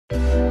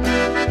Everybody,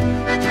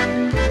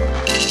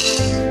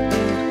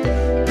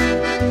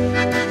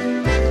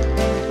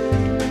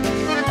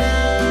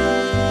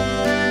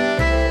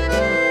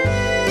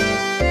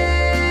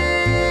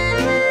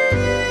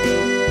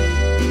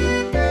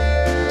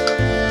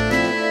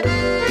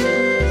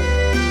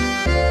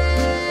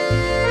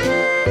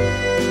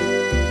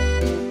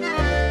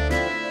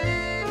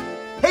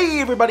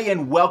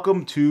 and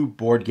welcome to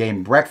Board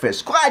Game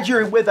Breakfast. Glad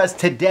you're with us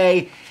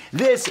today.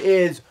 This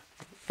is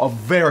a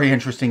very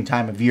interesting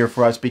time of year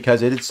for us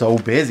because it is so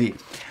busy.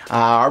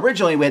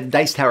 Originally we had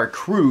Dice Tower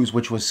Cruise,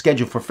 which was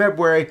scheduled for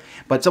February,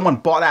 but someone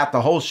bought out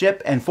the whole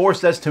ship and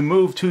forced us to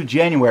move to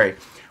January,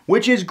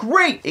 which is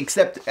great,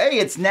 except, hey,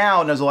 it's now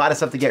and there's a lot of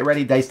stuff to get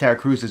ready. Dice Tower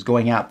Cruise is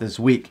going out this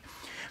week.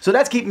 So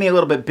that's keeping me a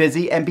little bit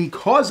busy, and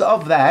because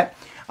of that,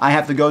 I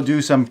have to go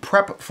do some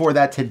prep for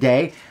that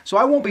today, so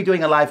I won't be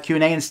doing a live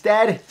Q&A.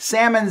 Instead,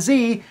 Sam and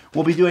Z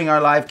will be doing our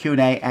live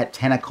Q&A at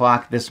 10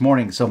 o'clock this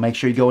morning, so make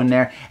sure you go in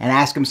there and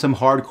ask them some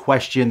hard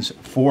questions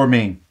for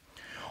me.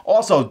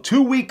 Also,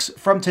 2 weeks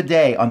from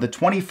today, on the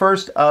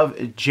 21st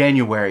of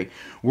January,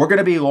 we're going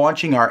to be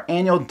launching our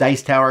annual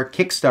Dice Tower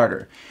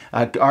Kickstarter.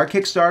 Our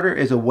Kickstarter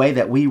is a way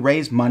that we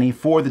raise money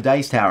for the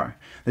Dice Tower.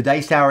 The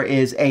Dice Tower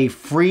is a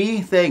free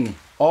thing.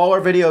 All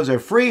our videos are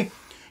free.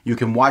 You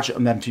can watch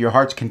them to your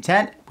heart's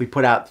content. We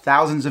put out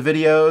thousands of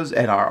videos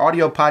and our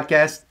audio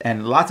podcast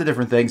and lots of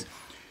different things.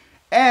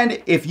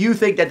 And if you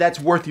think that that's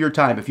worth your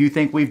time, if you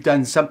think we've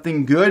done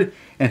something good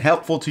and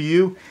helpful to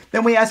you,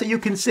 then we ask that you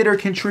consider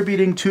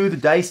contributing to the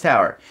Dice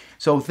Tower.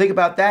 So think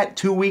about that.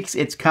 2 weeks,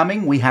 it's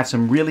coming. We have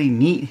some really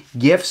neat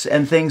gifts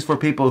and things for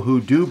people who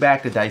do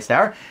back the Dice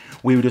Tower.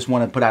 We just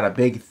want to put out a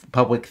big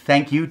public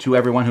thank you to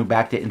everyone who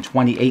backed it in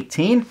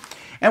 2018.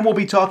 And we'll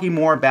be talking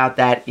more about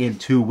that in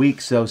 2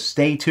 weeks, so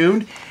stay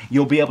tuned.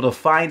 You'll be able to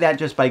find that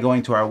just by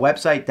going to our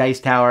website,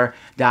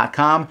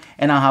 dicetower.com,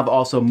 and I'll have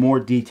also more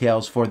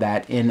details for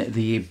that in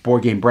the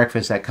Board Game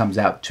Breakfast that comes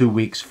out 2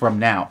 weeks from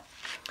now.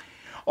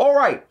 All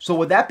right, so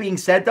with that being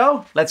said,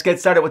 though, let's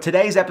get started with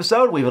today's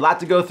episode. We have a lot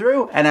to go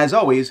through, and as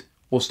always,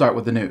 we'll start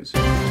with the news.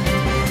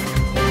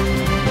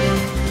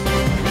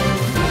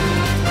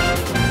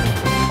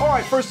 All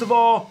right, first of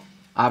all,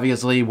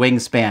 obviously,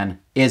 Wingspan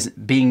is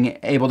being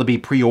able to be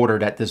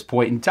pre-ordered at this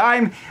point in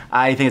time.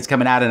 I think it's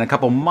coming out in a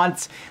couple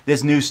months.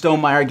 This new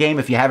Stonemaier game,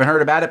 if you haven't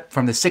heard about it,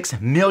 from the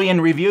 6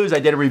 million reviews, I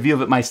did a review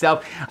of it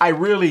myself. I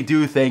really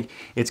do think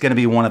it's going to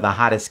be one of the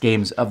hottest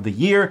games of the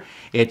year.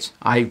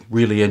 I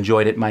really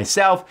enjoyed it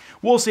myself.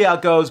 We'll see how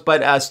it goes,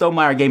 but a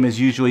Stonemaier game is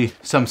usually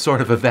some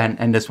sort of event,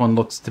 and this one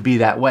looks to be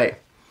that way.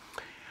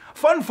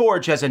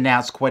 Funforge has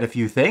announced quite a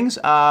few things.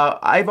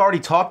 I've already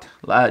talked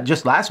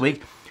just last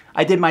week.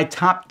 I did my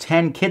top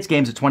 10 kids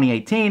games of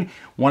 2018.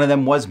 One of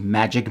them was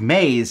Magic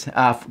Maze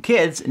for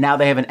kids. Now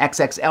they have an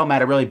XXL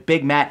mat, a really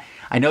big mat.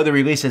 I know the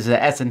release is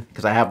at Essen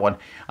because I have one,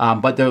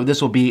 but this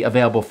will be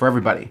available for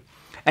everybody.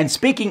 And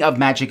speaking of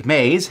Magic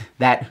Maze,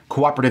 that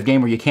cooperative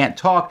game where you can't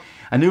talk,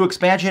 a new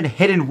expansion,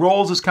 Hidden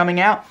Roles, is coming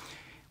out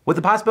with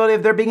the possibility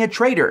of there being a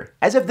traitor,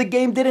 as if the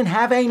game didn't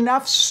have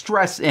enough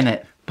stress in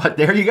it. But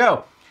there you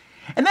go.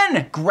 And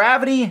then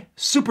Gravity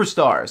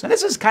Superstars. And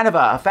this is kind of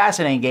a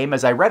fascinating game.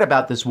 As I read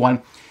about this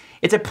one,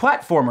 it's a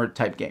platformer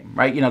type game,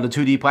 right? You know, the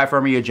 2D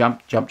platformer, you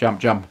jump, jump,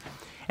 jump, jump.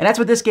 And that's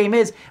what this game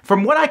is.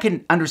 From what I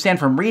can understand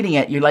from reading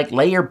it, you like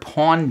lay your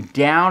pawn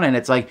down and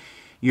it's like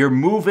you're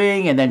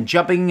moving and then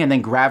jumping and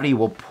then gravity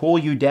will pull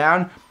you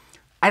down.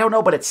 I don't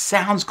know, but it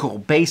sounds cool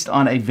based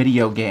on a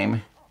video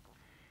game.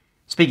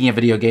 Speaking of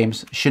video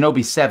games,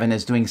 Shinobi 7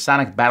 is doing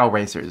Sonic Battle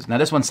Racers. Now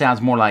this one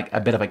sounds more like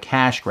a bit of a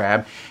cash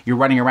grab. You're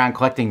running around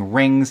collecting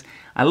rings.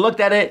 I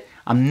looked at it.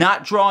 I'm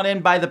not drawn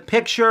in by the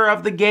picture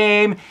of the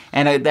game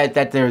and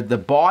that the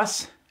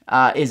boss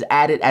is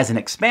added as an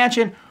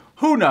expansion.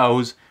 Who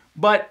knows?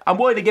 But I'm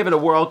willing to give it a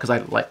whirl because I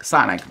like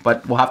Sonic,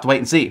 but we'll have to wait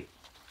and see.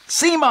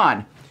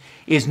 CMON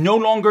is no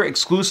longer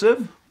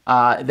exclusive.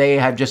 They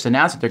have just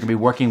announced that they're going to be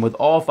working with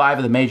all 5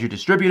 of the major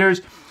distributors.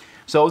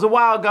 So it was a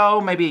while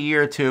ago, maybe a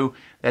year or two,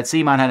 that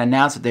CMON had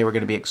announced that they were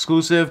going to be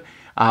exclusive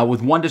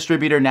with one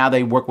distributor. Now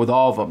they work with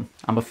all of them.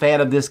 I'm a fan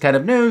of this kind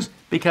of news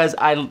because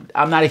I'm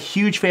not a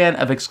huge fan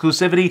of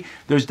exclusivity.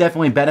 There's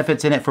definitely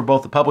benefits in it for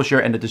both the publisher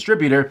and the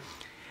distributor.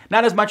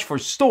 Not as much for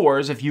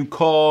stores. If you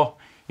call,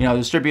 the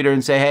distributor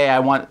and say, hey, I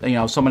want,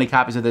 so many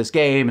copies of this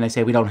game, and they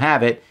say we don't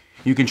have it,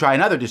 you can try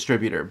another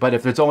distributor. But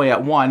if it's only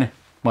at one,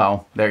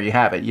 well, there you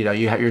have it.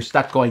 You're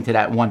stuck going to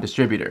that one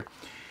distributor.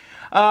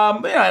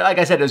 Like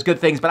I said, there's good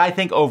things, but I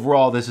think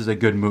overall this is a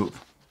good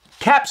move.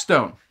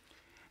 Capstone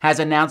has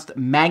announced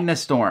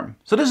Magnastorm.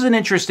 So this is an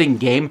interesting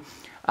game.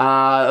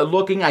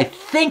 I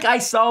think I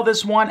saw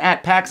this one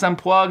at PAX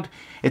Unplugged.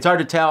 It's hard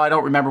to tell. I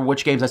don't remember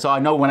which games I saw. I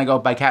know when I go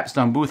by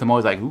Capstone booth, I'm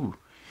always like, ooh,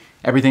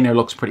 everything there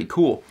looks pretty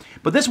cool.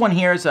 But this one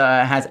here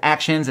has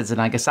actions. It's in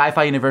like a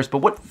sci-fi universe. But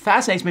what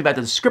fascinates me about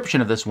the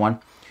description of this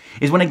one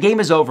is when a game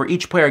is over,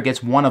 each player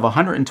gets one of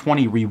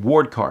 120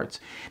 reward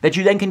cards that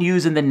you then can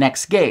use in the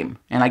next game.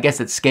 And I guess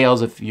it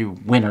scales if you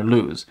win or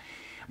lose.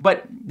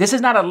 But this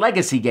is not a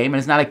legacy game, and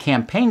it's not a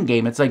campaign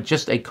game. It's like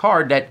just a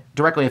card that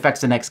directly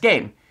affects the next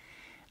game.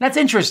 That's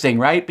interesting,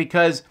 right?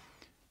 Because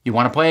you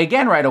want to play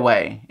again right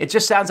away. It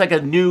just sounds like a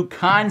new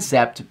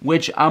concept,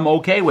 which I'm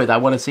okay with. I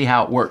want to see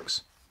how it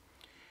works.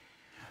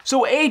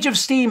 So Age of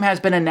Steam has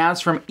been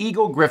announced from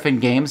Eagle Gryphon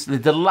Games, the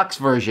deluxe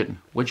version,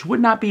 which would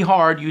not be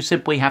hard. You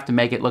simply have to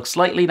make it look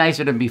slightly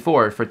nicer than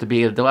before for it to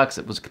be a deluxe.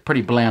 It was a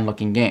pretty bland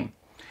looking game.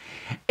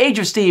 Age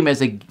of Steam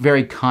is a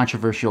very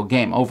controversial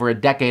game. Over a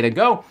decade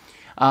ago,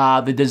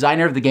 the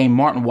designer of the game,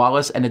 Martin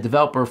Wallace, and the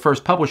developer,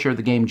 first publisher of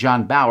the game,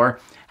 John Bauer,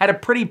 had a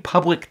pretty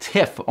public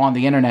tiff on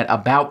the internet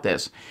about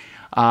this,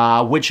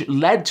 which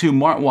led to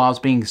Martin Wallace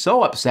being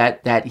so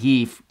upset that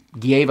he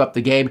gave up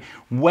the game,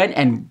 went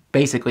and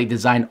basically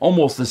designed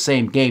almost the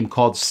same game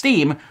called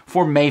Steam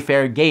for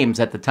Mayfair Games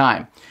at the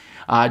time.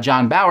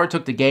 John Bauer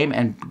took the game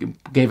and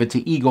gave it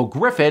to Eagle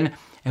Gryphon,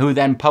 who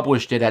then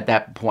published it at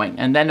that point.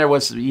 And then there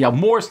was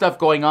more stuff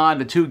going on.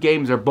 The two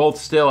games are both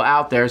still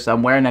out there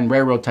somewhere, and then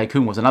Railroad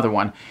Tycoon was another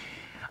one.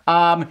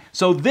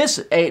 So this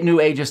new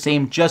Age of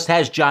Steam just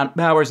has John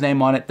Bauer's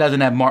name on it,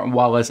 doesn't have Martin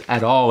Wallace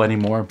at all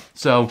anymore.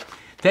 So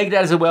take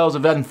that as well as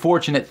an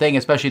unfortunate thing,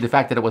 especially the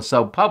fact that it was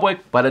so public,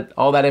 but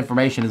all that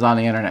information is on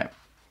the internet.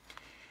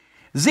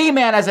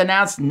 Z-Man has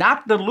announced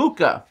Knock the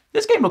Luca.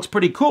 This game looks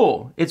pretty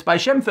cool. It's by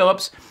Shem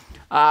Phillips,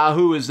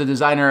 who is the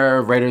designer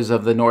of Raiders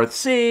of the North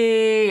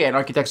Sea and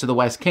Architects of the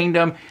West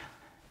Kingdom.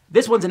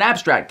 This one's an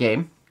abstract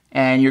game,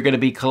 and you're going to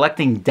be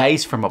collecting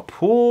dice from a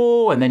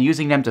pool and then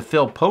using them to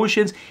fill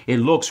potions. It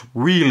looks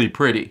really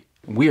pretty.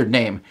 Weird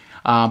name.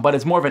 But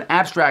it's more of an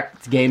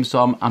abstract game,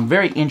 so I'm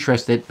very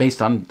interested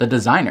based on the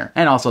designer.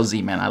 And also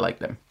Z-Man, I like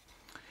them.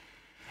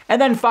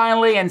 And then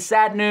finally, in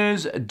sad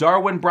news,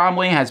 Darwin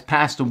Bromley has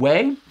passed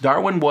away.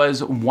 Darwin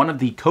was one of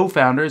the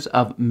co-founders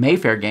of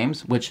Mayfair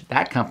Games, which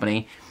that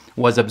company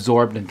was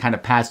absorbed and kind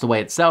of passed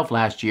away itself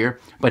last year,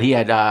 but he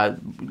had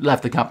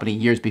left the company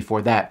years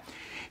before that.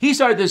 He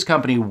started this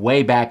company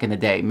way back in the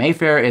day.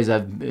 Mayfair is a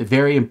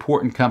very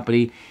important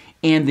company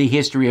in the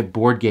history of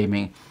board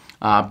gaming,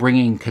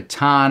 bringing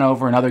Catan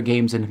over and other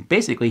games and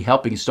basically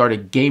helping start a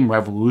game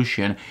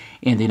revolution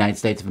in the United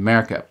States of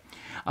America.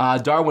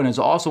 Darwin is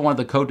also one of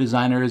the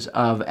co-designers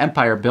of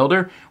Empire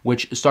Builder,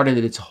 which started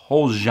its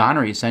whole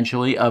genre,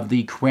 essentially, of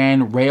the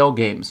Cran Rail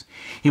games.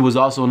 He was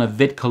also an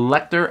avid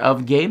collector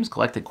of games,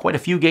 collected quite a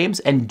few games,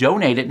 and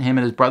donated, him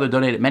and his brother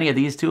donated many of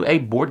these to a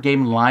board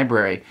game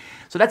library.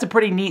 So that's a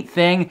pretty neat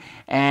thing,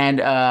 and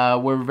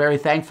we're very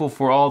thankful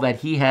for all that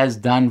he has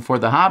done for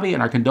the hobby,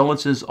 and our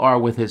condolences are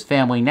with his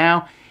family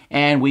now,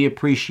 and we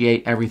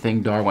appreciate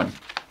everything, Darwin.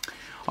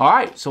 All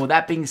right, so with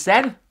that being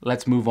said,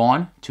 let's move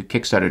on to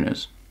Kickstarter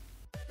news.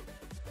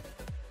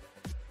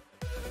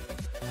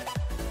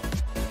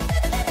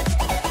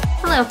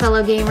 Hello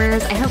fellow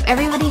gamers, I hope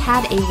everybody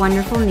had a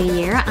wonderful new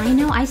year. I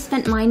know I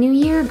spent my new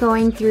year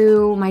going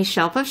through my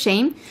shelf of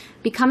shame,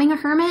 becoming a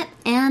hermit,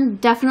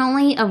 and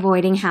definitely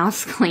avoiding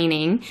house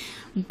cleaning.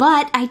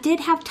 But I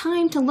did have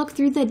time to look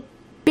through the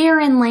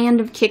barren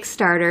land of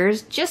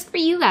Kickstarters just for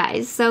you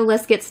guys, so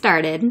let's get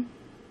started.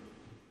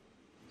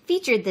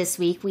 Featured this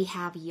week we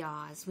have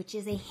Yaws, which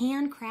is a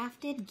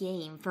handcrafted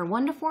game for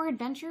 1 to 4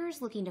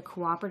 adventurers looking to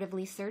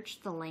cooperatively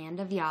search the land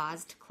of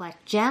Yaws to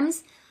collect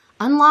gems,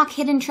 unlock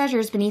hidden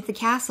treasures beneath the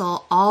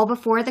castle, all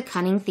before the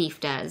cunning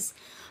thief does,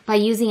 by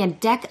using a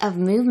deck of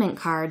movement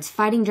cards,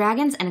 fighting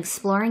dragons, and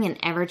exploring an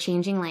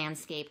ever-changing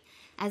landscape,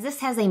 as this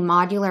has a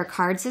modular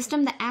card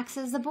system that acts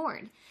as the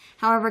board.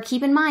 However,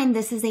 keep in mind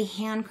this is a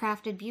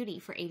handcrafted beauty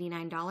for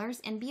 $89,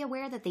 and be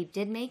aware that they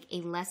did make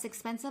a less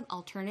expensive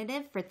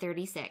alternative for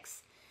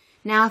 $36.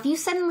 Now, if you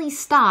suddenly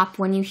stop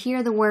when you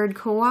hear the word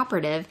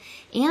cooperative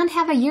and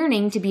have a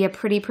yearning to be a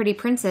pretty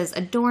princess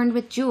adorned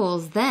with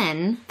jewels,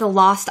 then the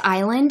Lost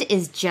Island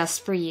is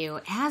just for you.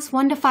 As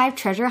 1 to 5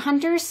 treasure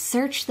hunters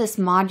search this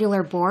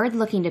modular board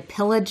looking to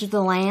pillage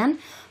the land,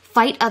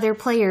 fight other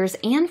players,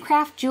 and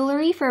craft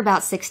jewelry for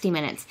about 60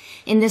 minutes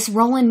in this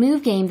roll and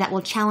move game that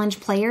will challenge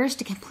players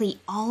to complete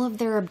all of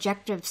their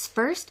objectives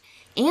first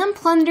and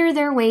plunder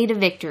their way to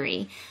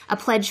victory. A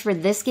pledge for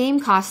this game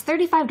costs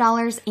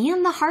 $35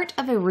 and the heart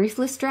of a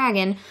ruthless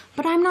dragon,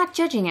 but I'm not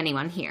judging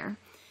anyone here.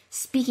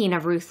 Speaking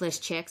of ruthless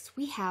chicks,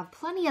 we have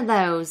plenty of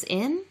those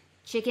in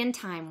Chicken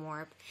Time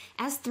Warp,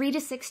 as 3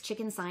 to 6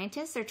 chicken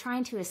scientists are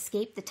trying to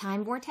escape the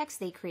time vortex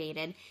they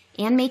created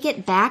and make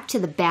it back to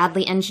the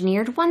badly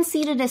engineered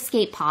one-seated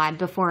escape pod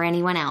before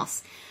anyone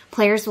else.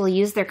 Players will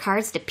use their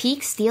cards to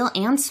peek, steal,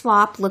 and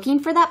swap looking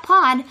for that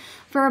pod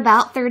for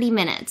about 30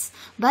 minutes.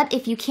 But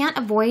if you can't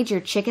avoid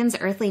your chicken's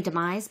earthly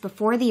demise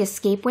before the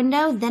escape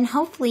window, then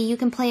hopefully you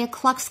can play a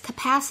Klux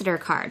Capacitor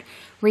card,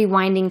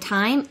 rewinding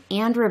time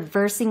and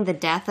reversing the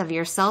death of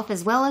yourself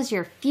as well as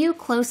your few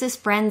closest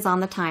friends on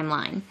the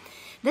timeline.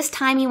 This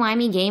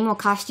timey-wimey game will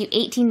cost you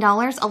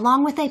 $18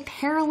 along with a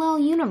parallel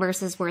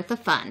universe's worth of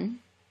fun.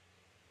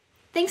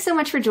 Thanks so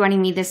much for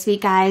joining me this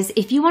week, guys.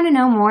 If you want to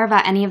know more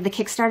about any of the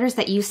Kickstarters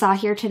that you saw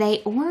here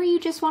today, or you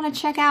just want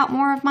to check out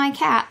more of my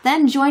cat,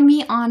 then join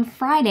me on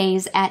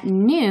Fridays at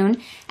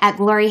noon at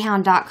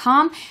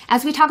gloryhound.com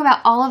as we talk about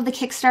all of the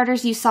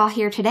Kickstarters you saw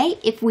here today,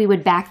 if we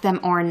would back them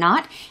or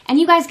not, and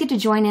you guys get to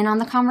join in on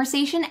the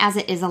conversation as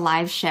it is a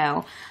live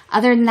show.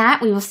 Other than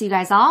that, we will see you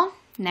guys all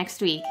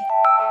next week.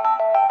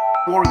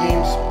 War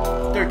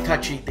games, they're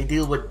touchy. They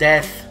deal with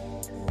death,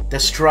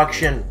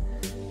 destruction,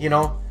 you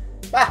know.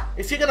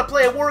 If you're gonna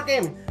play a war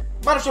game,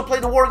 might as well play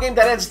the war game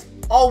that ends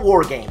all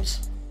war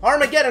games.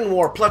 Armageddon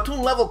War,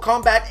 platoon level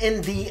combat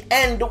in the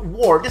End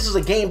War. This is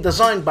a game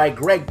designed by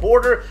Greg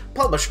Porter,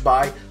 published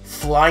by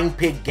Flying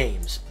Pig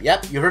Games.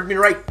 Yep, you heard me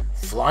right,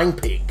 Flying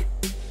Pig.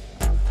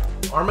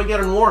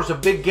 Armageddon War is a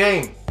big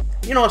game.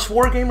 You know, us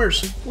war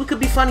gamers, we could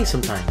be funny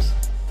sometimes.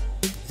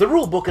 The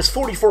rule book is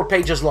 44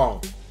 pages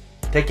long.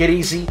 Take it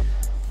easy.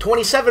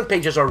 27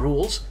 pages are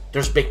rules,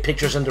 there's big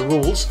pictures in the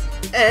rules,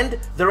 and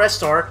the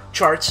rest are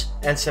charts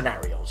and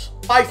scenarios.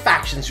 5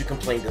 factions you can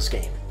play in this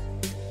game.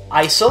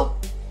 ISIL,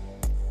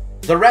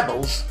 the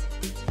Rebels,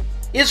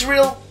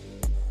 Israel,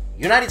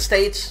 United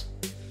States,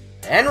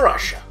 and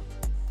Russia.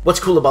 What's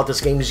cool about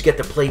this game is you get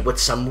to play with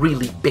some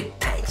really big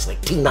tanks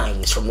like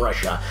T-9s from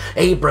Russia,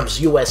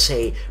 Abrams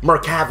USA,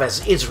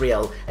 Merkavas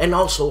Israel, and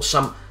also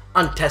some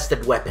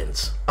untested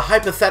weapons. A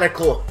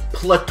hypothetical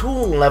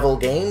platoon level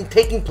game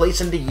taking place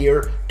in the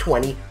year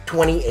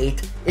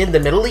 2028 in the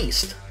Middle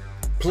East.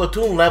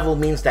 Platoon level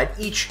means that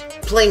each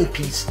playing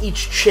piece,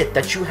 each chit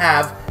that you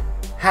have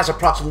has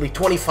approximately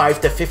 25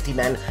 to 50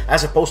 men,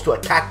 as opposed to a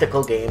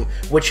tactical game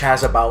which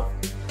has about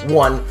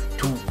 1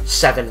 to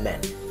 7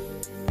 men.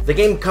 The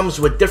game comes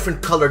with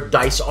different colored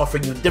dice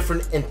offering you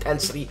different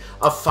intensity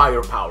of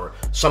firepower.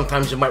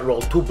 Sometimes you might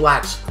roll 2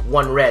 blacks,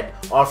 1 red,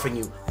 offering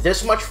you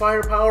this much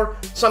firepower.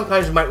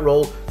 Sometimes you might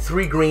roll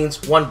 3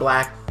 greens, 1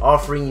 black,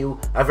 offering you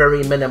a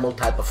very minimal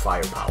type of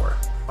firepower.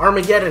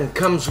 Armageddon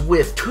comes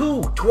with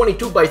 2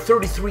 22 by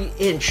 33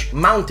 inch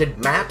mounted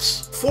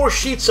maps, 4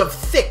 sheets of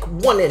thick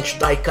 1-inch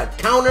die-cut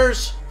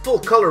counters, full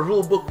color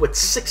rulebook with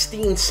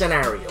 16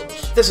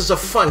 scenarios. This is a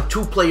fun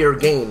 2-player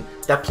game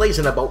that plays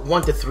in about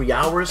 1 to 3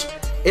 hours.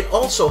 It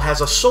also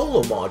has a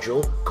solo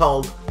module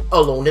called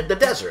Alone in the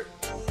Desert.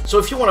 So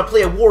if you want to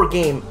play a war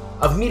game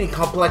of medium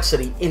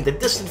complexity in the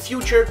distant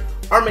future,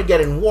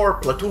 Armageddon War,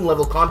 platoon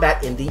level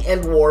combat in the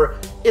End War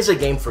is a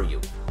game for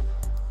you.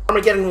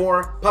 Armageddon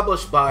War,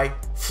 published by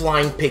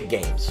Flying Pig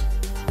Games.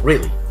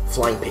 Really,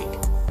 Flying Pig.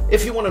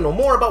 If you want to know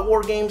more about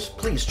war games,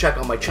 please check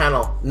out my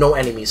channel, No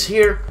Enemies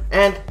Here,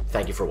 and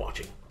thank you for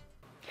watching.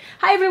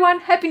 Hi everyone,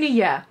 Happy New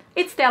Year!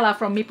 It's Stella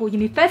from Meeple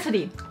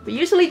University. We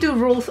usually do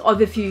rules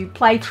overview,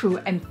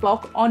 playthrough and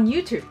vlog on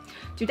YouTube.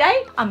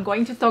 Today, I'm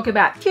going to talk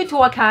about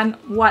Teotihuacan,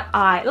 what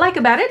I like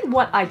about it,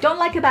 what I don't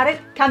like about it,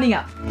 coming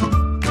up.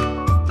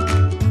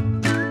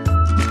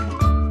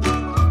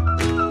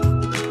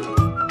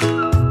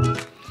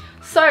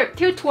 So,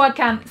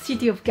 Teotihuacan,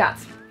 City of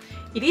Gods.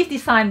 It is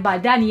designed by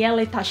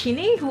Daniele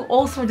Tascini, who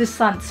also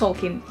designed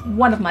Tolkien,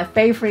 one of my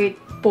favorite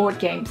board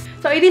games.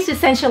 So it is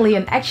essentially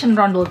an action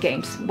rondel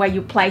game where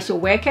you place your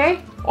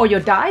werke or your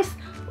dice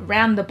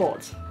around the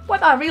boards.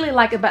 What I really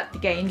like about the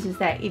games is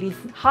that it is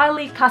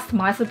highly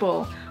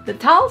customizable. The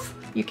tiles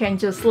you can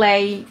just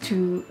lay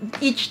to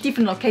each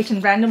different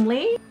location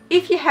randomly.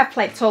 If you have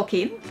played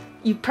Tolkien,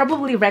 you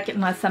probably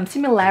recognize some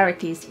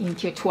similarities in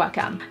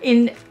Teotihuacan.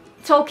 In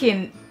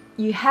Tolkien,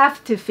 you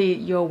have to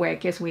feed your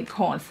werkers with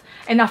corns,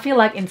 and I feel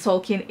like in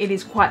Tolkien it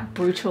is quite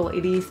brutal.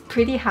 It is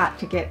pretty hard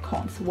to get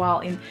corns,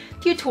 while in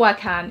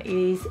Teotihuacan it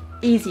is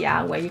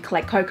easier where you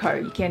collect cocoa.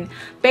 You can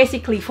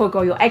basically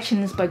forego your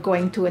actions by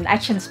going to an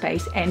action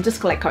space and just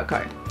collect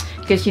cocoa,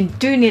 because you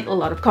do need a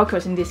lot of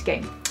cocos in this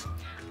game.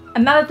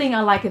 Another thing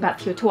I like about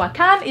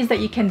Teotihuacan is that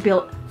you can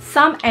build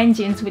some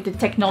engines with the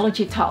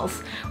technology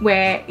tiles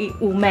where it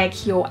will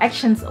make your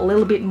actions a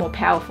little bit more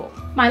powerful.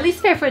 My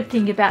least favorite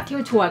thing about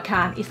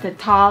Teotihuacan is the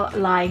tile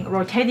lying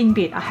rotating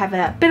bit. I have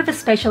a bit of a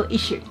special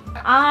issue.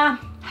 I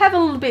have a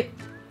little bit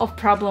of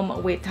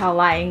problem with tile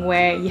lying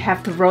where you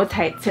have to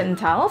rotate certain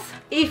tiles.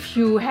 If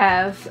you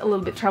have a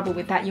little bit trouble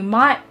with that, you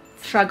might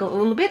struggle a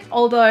little bit,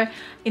 although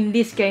in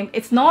this game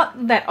it's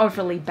not that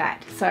overly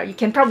bad, so you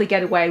can probably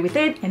get away with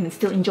it and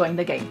still enjoying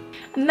the game.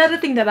 Another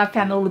thing that I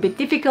found a little bit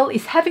difficult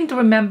is having to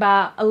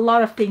remember a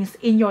lot of things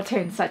in your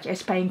turn, such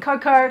as playing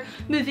cocoa,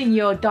 moving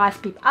your dice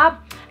pip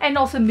up, and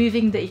also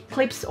moving the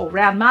eclipse or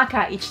round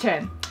marker each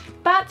turn.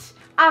 But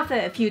after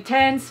a few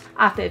turns,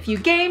 after a few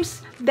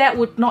games, that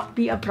would not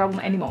be a problem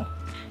anymore.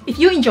 If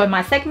you enjoyed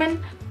my segment,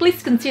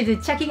 please consider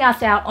checking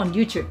us out on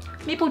YouTube,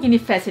 Meeple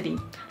University.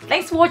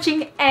 Thanks for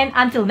watching, and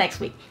until next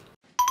week.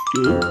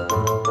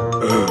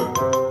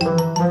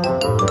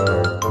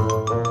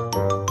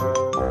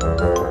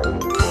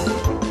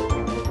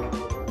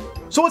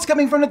 So what's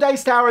coming from the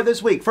Dice Tower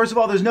this week? First of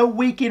all, there's no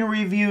week in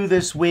review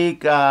this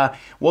week.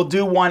 We'll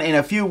do one in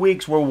a few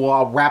weeks where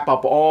we'll wrap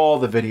up all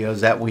the videos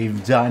that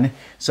we've done,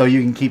 so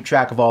you can keep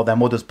track of all of them.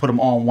 We'll just put them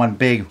all in one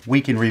big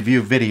week in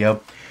review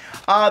video.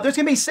 There's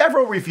going to be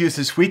several reviews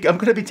this week. I'm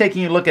going to be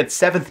taking a look at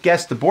 7th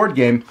Guest, the board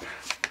game.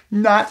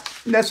 not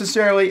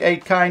necessarily a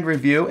kind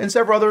review. And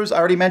several others, I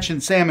already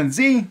mentioned Sam and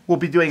Z, will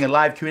be doing a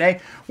live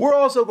Q&A. We're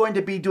also going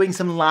to be doing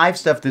some live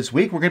stuff this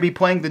week. We're going to be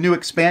playing the new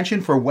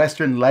expansion for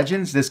Western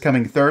Legends this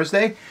coming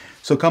Thursday.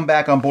 So come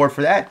back on board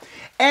for that.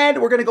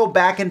 And we're going to go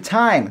back in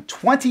time,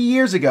 20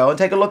 years ago, and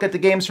take a look at the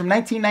games from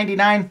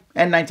 1999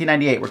 and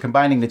 1998. We're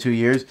combining the 2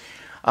 years.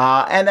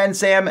 And then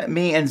Sam,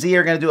 me, and Z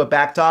are going to do a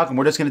back talk, and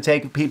we're just going to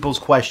take people's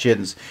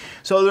questions.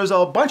 So there's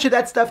a bunch of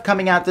that stuff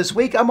coming out this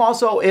week. I'm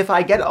also, if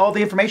I get all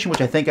the information,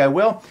 which I think I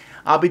will,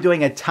 I'll be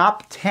doing a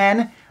top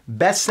 10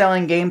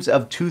 best-selling games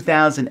of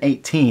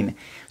 2018.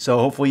 So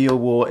hopefully you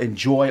will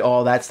enjoy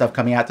all that stuff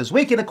coming out this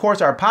week. And of course,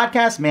 our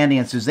podcast, Mandy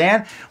and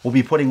Suzanne, will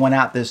be putting one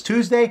out this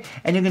Tuesday.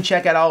 And you can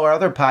check out all our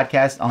other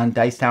podcasts on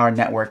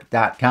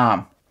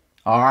DicetowerNetwork.com.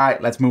 All right,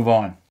 let's move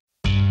on.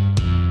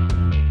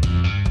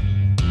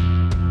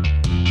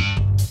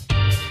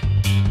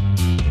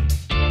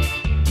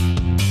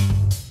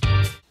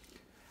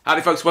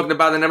 Howdy folks, welcome to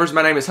By the Numbers.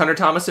 My name is Hunter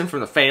Thomason from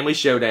the Family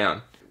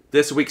Showdown.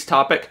 This week's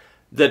topic,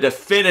 the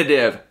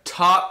definitive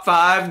top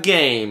 5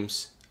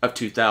 games of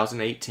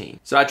 2018.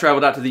 So I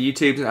traveled out to the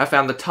YouTubes and I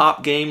found the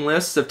top game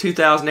lists of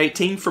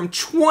 2018 from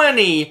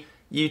 20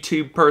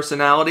 YouTube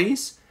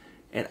personalities.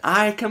 And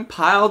I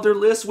compiled their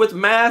list with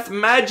math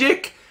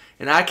magic.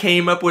 And I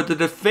came up with the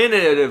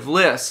definitive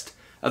list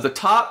of the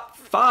top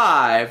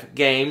 5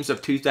 games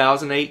of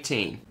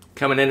 2018.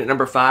 Coming in at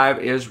number 5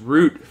 is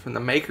Root from the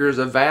makers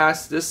of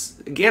Vasel. This,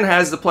 again,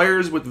 has the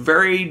players with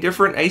very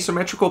different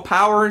asymmetrical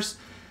powers.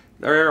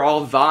 They're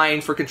all vying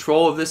for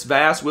control of this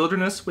vast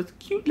wilderness with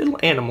cute little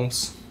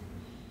animals.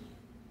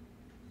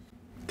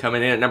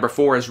 Coming in at number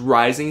 4 is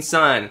Rising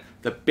Sun,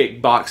 the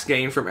big box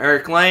game from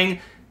Eric Lang.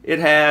 It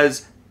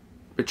has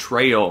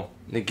betrayal,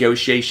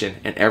 negotiation,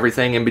 and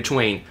everything in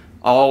between,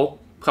 all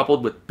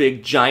coupled with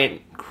big,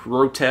 giant,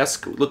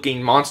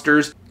 grotesque-looking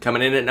monsters.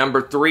 Coming in at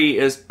number 3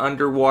 is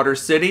Underwater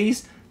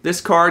Cities.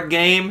 This card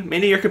game,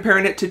 many are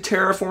comparing it to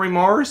Terraforming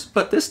Mars,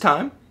 but this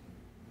time,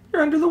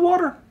 you're under the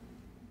water.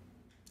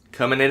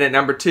 Coming in at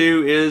number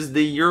 2 is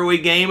the Euro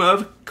game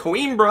of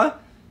Coimbra.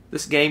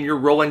 This game, you're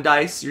rolling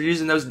dice. You're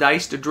using those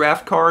dice to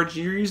draft cards.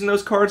 You're using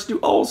those cards to do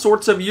all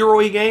sorts of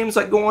Euro games,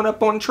 like going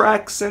up on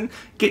tracks and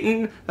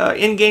getting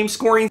in-game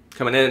scoring.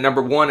 Coming in at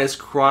number 1 is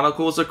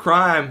Chronicles of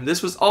Crime.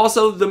 This was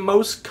also the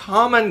most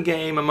common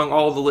game among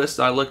all the lists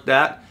I looked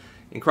at.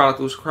 In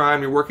Chronicles of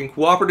Crime, you're working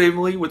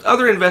cooperatively with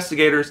other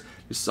investigators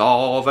to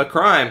solve a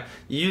crime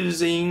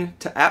using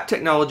app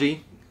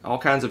technology, all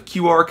kinds of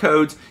QR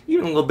codes,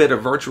 even a little bit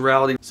of virtual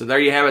reality. So there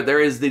you have it. There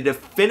is the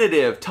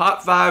definitive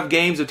top 5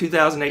 games of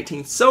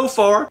 2018 so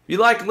far. If you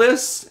like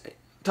lists,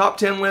 top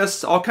 10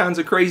 lists, all kinds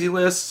of crazy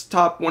lists,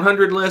 top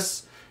 100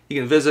 lists,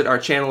 you can visit our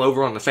channel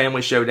over on the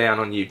Family Showdown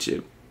on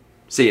YouTube.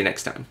 See you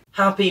next time.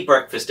 Happy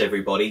breakfast,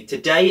 everybody.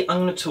 Today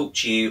I'm going to talk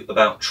to you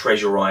about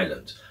Treasure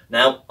Island.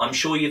 Now, I'm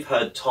sure you've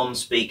heard Tom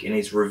speak in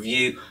his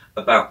review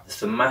about the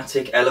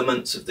thematic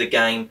elements of the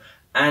game,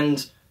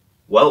 and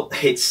well,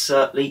 it's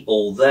certainly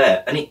all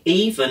there, and it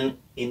even,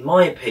 in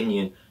my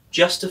opinion,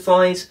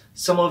 justifies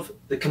some of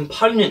the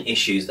component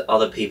issues that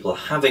other people are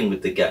having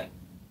with the game.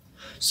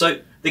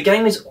 So the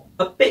game is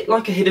a bit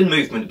like a hidden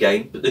movement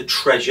game, but the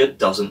treasure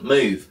doesn't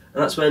move,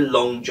 and that's where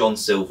Long John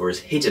Silver has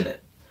hidden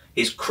it.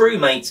 His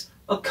crewmates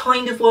are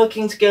kind of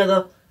working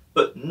together,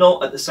 but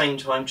not at the same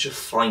time to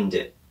find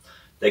it.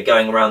 They're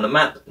going around the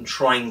map and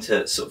trying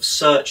to sort of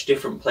search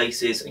different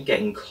places and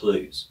getting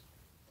clues.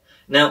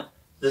 Now,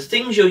 the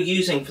things you're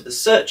using for the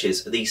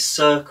searches are these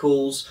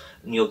circles,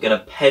 and you're going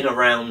to pen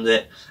around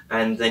it,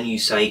 and then you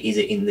say, is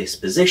it in this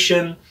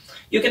position?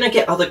 You're going to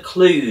get other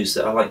clues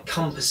that are like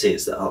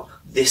compasses, that are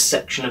this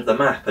section of the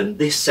map, and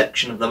this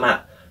section of the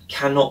map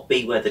cannot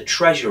be where the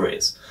treasure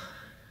is.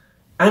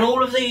 And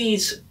all of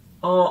these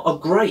are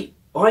great.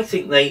 I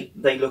think they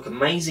look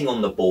amazing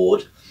on the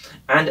board,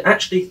 and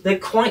actually they're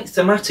quite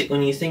thematic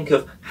when you think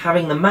of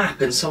having the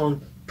map and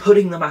someone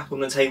putting the map on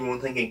the table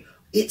and thinking,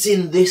 it's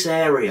in this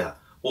area,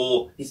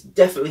 or it's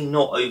definitely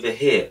not over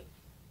here.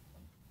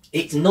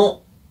 It's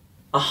not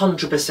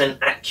 100%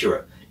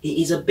 accurate. It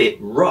is a bit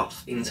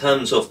rough in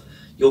terms of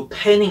you're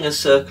penning a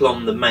circle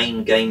on the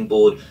main game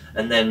board,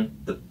 and then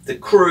the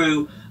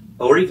crew,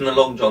 or even the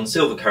Long John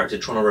Silver character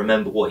trying to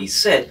remember what he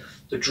said,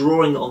 they're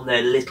drawing on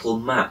their little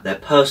map, their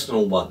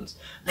personal ones.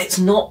 And it's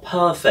not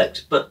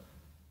perfect, but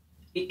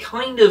it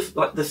kind of,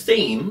 like the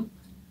theme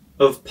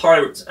of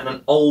pirates and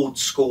an old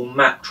school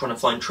map trying to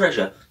find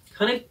treasure,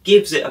 kind of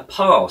gives it a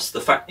pass. The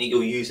fact that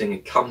you're using a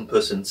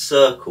compass and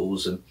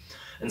circles and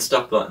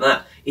stuff like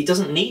that, it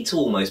doesn't need to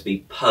almost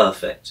be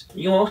perfect.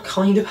 You are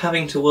kind of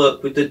having to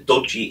work with the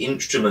dodgy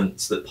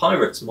instruments that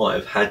pirates might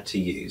have had to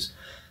use.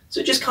 So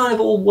it just kind of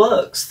all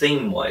works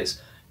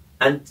theme-wise,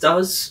 and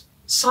does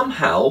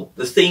somehow,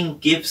 the theme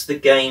gives the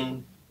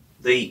game,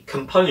 the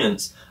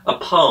components, a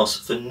pass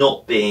for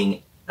not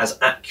being as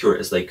accurate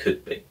as they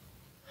could be.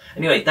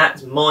 Anyway,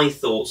 that's my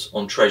thoughts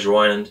on Treasure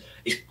Island.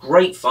 It's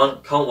great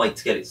fun, can't wait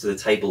to get it to the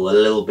table a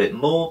little bit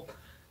more.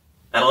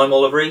 And I'm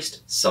Oliver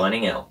East,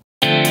 signing out.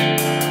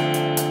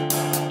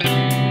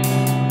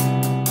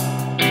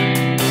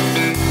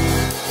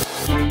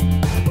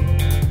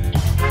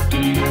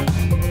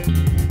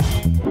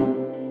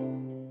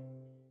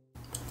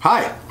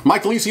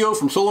 Mike Licio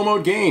from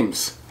Solomode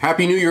Games.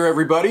 Happy New Year,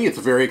 everybody. It's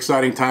a very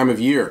exciting time of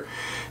year.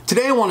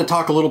 Today I want to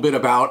talk a little bit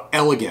about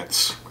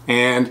elegance,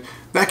 and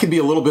that can be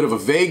a little bit of a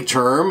vague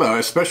term,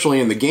 especially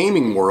in the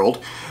gaming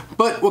world,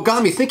 but what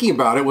got me thinking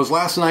about it was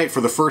last night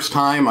for the first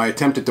time I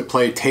attempted to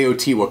play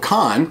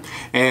Teotihuacan,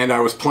 and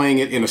I was playing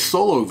it in a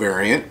solo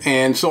variant,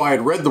 and so I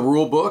had read the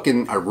rule book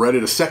and I read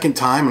it a second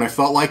time and I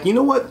felt like, you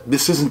know what,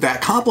 this isn't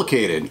that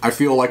complicated. I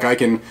feel like I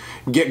can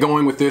get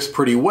going with this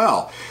pretty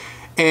well.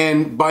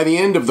 And by the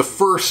end of the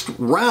first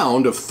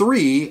round of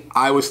 3,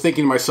 I was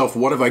thinking to myself,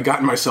 what have I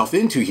gotten myself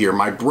into here?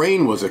 My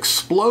brain was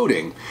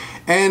exploding.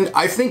 And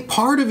I think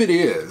part of it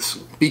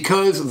is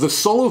because the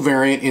solo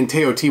variant in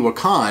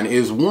Teotihuacan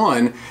is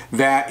one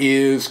that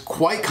is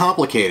quite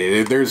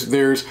complicated.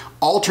 There's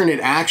alternate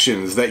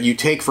actions that you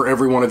take for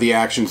every one of the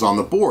actions on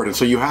the board. And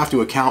so you have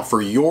to account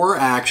for your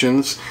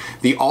actions,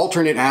 the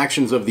alternate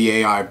actions of the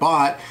AI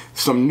bot,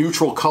 some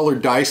neutral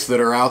colored dice that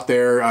are out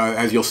there,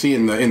 as you'll see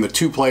in the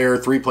 2-player,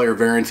 3-player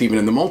variants, even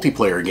in the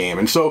multiplayer game.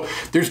 And so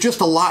there's just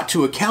a lot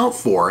to account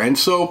for. And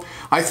so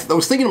I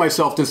was thinking to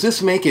myself, does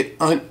this make it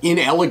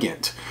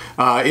inelegant?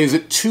 Is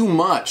it too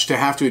much to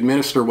have to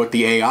administer what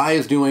the AI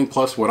is doing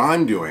plus what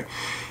I'm doing?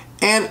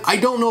 And I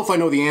don't know if I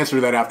know the answer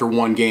to that after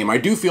one game. I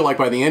do feel like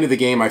by the end of the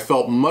game I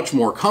felt much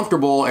more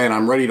comfortable and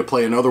I'm ready to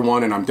play another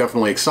one, and I'm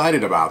definitely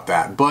excited about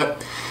that.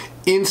 But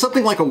in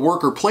something like a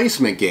worker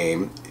placement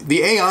game,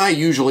 the AI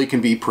usually can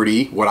be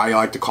pretty, what I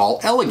like to call,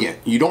 elegant.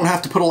 You don't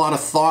have to put a lot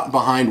of thought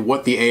behind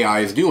what the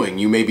AI is doing.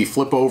 You maybe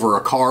flip over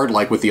a card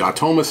like with the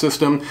Automa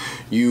system,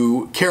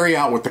 you carry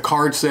out what the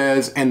card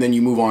says, and then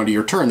you move on to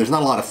your turn. There's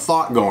not a lot of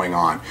thought going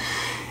on.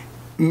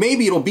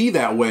 Maybe it'll be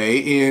that way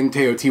in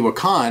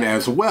Teotihuacan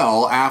as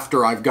well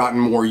after I've gotten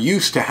more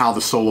used to how the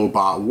solo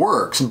bot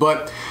works,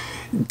 but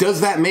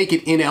does that make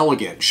it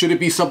inelegant? Should it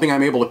be something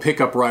I'm able to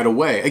pick up right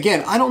away?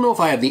 Again, I don't know if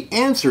I have the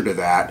answer to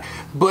that,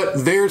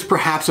 but there's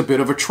perhaps a bit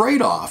of a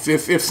trade-off.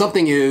 If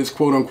something is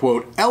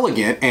quote-unquote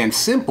elegant and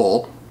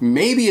simple,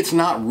 maybe it's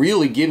not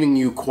really giving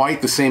you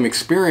quite the same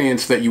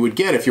experience that you would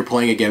get if you're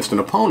playing against an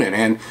opponent.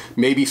 And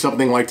maybe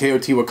something like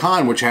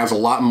Teotihuacan, which has a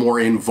lot more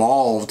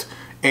involved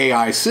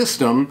AI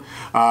system,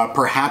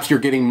 perhaps you're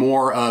getting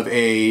more of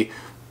a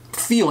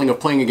feeling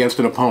of playing against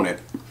an opponent.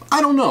 I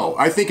don't know.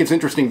 I think it's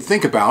interesting to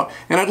think about,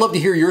 and I'd love to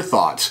hear your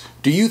thoughts.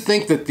 Do you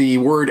think that the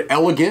word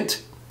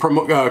elegant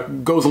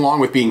goes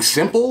along with being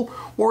simple,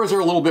 or is there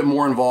a little bit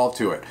more involved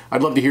to it?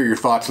 I'd love to hear your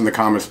thoughts in the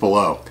comments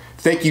below.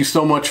 Thank you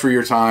so much for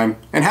your time,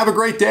 and have a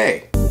great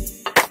day.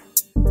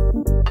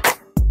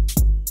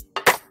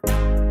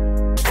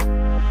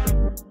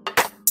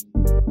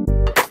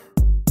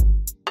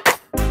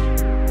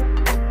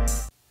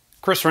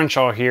 Chris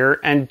Renshaw here,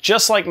 and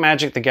just like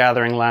Magic the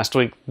Gathering last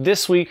week,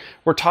 this week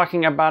we're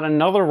talking about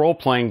another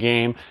role-playing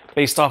game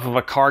based off of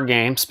a card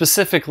game,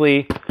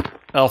 specifically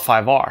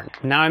L5R.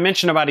 Now, I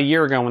mentioned about a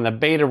year ago when the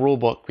beta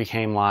rulebook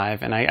became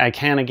live, and I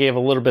kind of gave a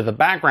little bit of the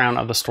background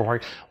of the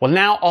story. Well,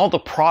 now all the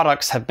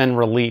products have been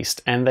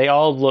released, and they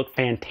all look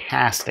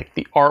fantastic.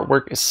 The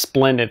artwork is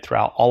splendid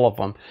throughout all of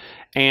them.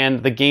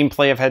 And the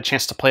gameplay, I've had a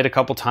chance to play it a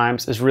couple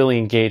times, is really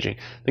engaging.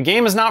 The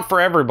game is not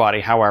for everybody,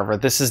 however.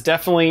 This is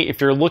definitely,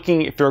 if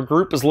your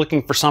group is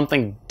looking for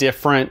something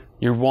different,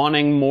 you're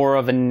wanting more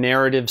of a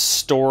narrative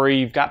story,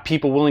 you've got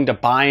people willing to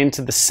buy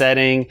into the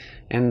setting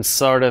and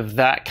sort of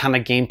that kind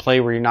of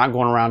gameplay where you're not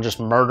going around just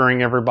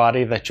murdering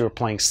everybody, that you're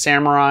playing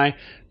samurai,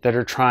 that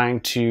are trying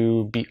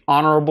to be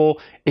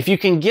honorable. If you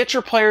can get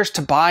your players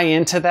to buy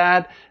into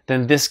that,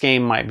 then this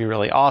game might be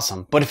really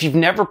awesome. But if you've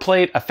never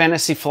played a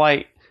Fantasy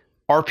Flight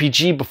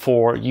RPG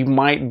before, you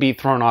might be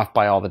thrown off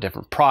by all the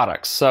different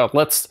products. So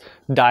let's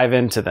dive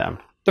into them.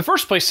 The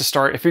first place to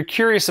start, if you're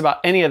curious about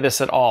any of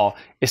this at all,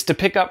 is to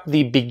pick up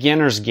the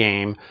beginner's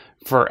game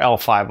for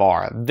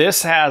L5R.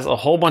 This has a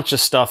whole bunch of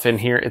stuff in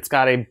here. It's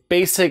got a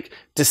basic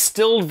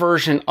distilled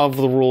version of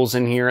the rules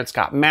in here. It's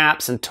got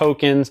maps and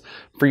tokens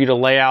for you to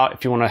lay out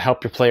if you want to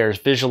help your players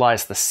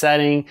visualize the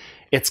setting.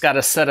 It's got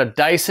a set of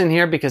dice in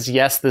here because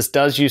yes, this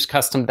does use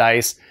custom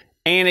dice.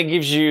 And it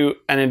gives you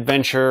an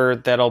adventure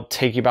that'll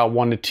take you about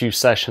 1 to 2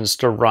 sessions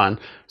to run.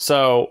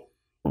 So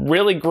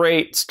really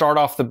great start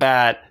off the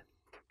bat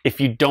if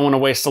you don't want to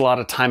waste a lot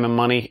of time and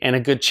money, and a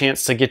good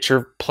chance to get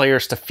your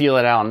players to feel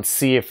it out and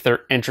see if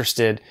they're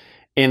interested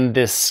in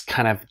this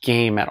kind of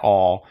game at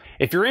all.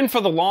 If you're in for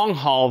the long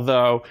haul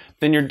though,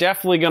 then you're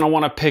definitely going to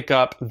want to pick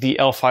up the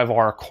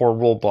L5R core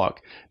rulebook.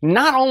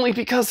 Not only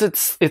because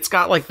it's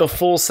got like the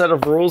full set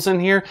of rules in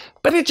here,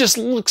 but it just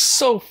looks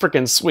so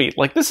freaking sweet.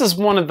 Like this is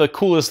one of the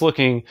coolest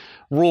looking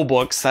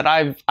rulebooks that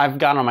I've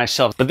got on my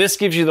shelf. But this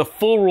gives you the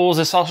full rules.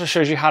 This also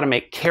shows you how to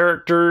make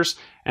characters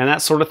and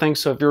that sort of thing.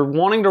 So if you're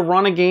wanting to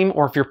run a game,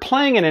 or if you're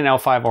playing in an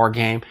L5R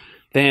game,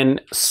 then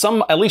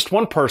at least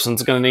one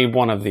person's going to need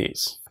one of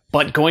these.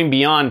 But going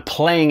beyond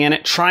playing in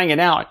it, trying it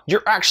out,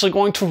 you're actually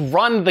going to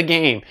run the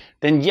game.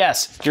 Then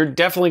yes, you're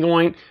definitely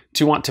going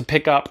to want to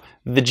pick up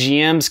the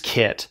GM's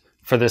kit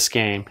for this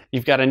game.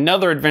 You've got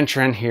another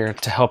adventure in here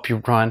to help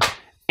you run,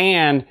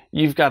 and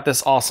you've got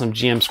this awesome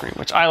GM screen,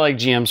 which I like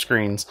GM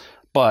screens,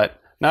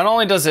 but not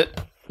only does it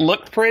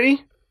look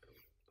pretty,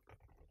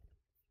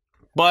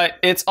 but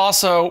it's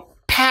also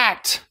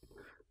packed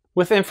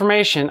with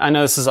information. I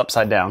know this is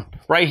upside down.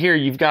 Right here,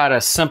 you've got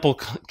a simple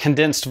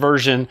condensed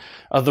version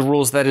of the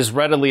rules that is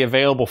readily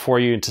available for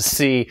you to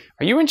see.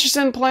 Are you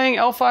interested in playing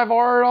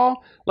L5R at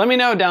all? Let me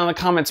know down in the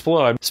comments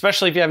below,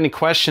 especially if you have any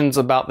questions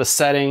about the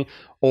setting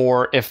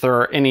or if there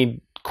are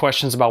any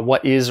questions about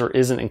what is or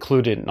isn't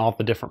included in all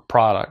the different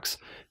products.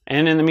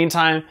 And in the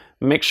meantime,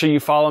 make sure you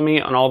follow me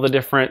on all the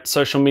different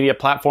social media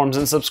platforms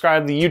and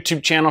subscribe to the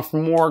YouTube channel for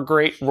more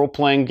great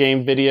role-playing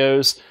game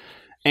videos.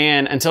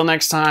 And until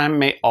next time,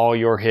 may all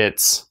your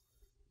hits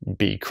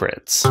be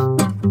crits.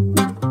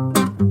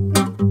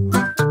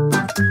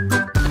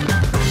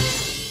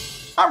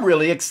 I'm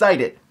really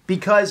excited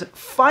because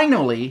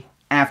finally,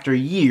 after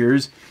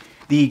years,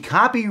 the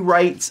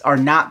copyrights are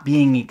not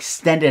being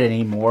extended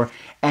anymore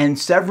and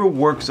several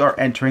works are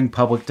entering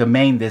public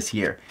domain this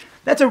year.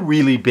 That's a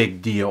really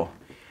big deal.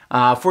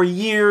 For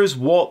years,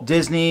 Walt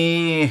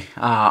Disney,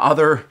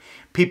 other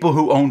people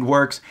who owned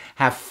works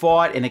have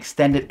fought and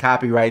extended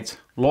copyrights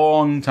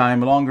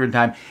longer in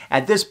time.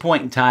 At this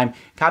point in time,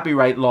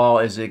 copyright law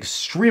is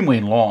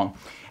extremely long.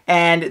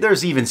 And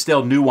there's even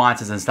still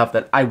nuances and stuff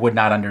that I would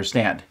not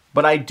understand.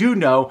 But I do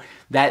know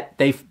that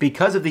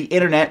because of the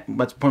internet,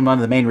 that's one of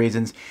the main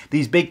reasons,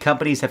 these big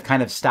companies have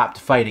kind of stopped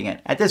fighting it.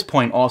 At this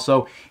point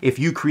also, if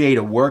you create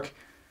a work,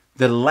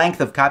 the length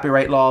of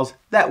copyright laws,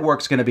 that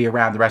work's going to be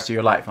around the rest of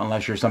your life,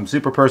 unless you're some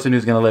super person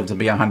who's going to live to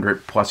be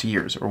 100 plus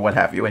years or what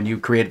have you, and you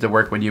created the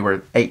work when you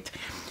were 8.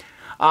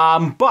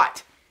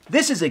 But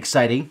this is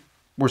exciting.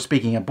 We're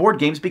speaking of board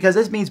games because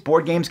this means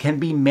board games can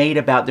be made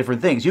about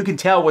different things. You can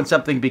tell when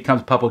something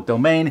becomes public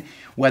domain,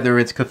 whether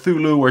it's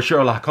Cthulhu or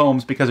Sherlock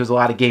Holmes, because there's a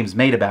lot of games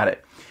made about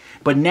it.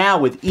 But now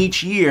with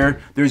each year,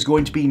 there's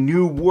going to be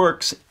new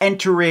works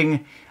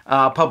entering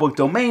public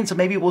domain, so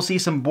maybe we'll see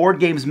some board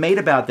games made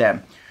about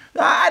them.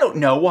 I don't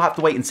know. We'll have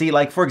to wait and see.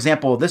 Like, for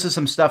example, this is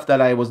some stuff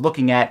that I was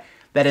looking at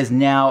that is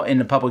now in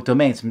the public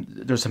domain.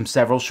 There's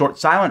several short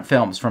silent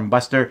films from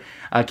Buster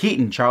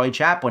Keaton, Charlie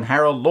Chaplin,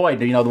 Harold Lloyd,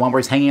 the one where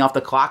he's hanging off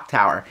the clock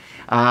tower.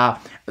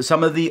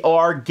 Some of the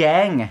R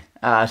Gang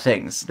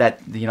things that,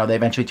 they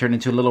eventually turned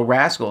into Little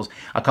Rascals.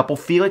 A couple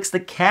Felix the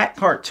Cat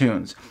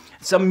cartoons.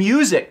 Some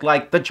music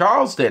like the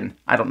Charleston.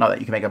 I don't know that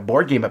you can make a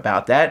board game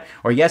about that.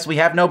 Or Yes, We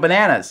Have No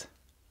Bananas.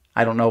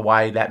 I don't know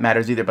why that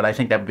matters either, but I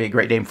think that would be a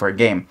great name for a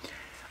game.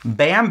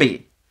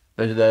 Bambi,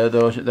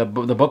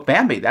 the book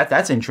Bambi.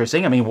 That's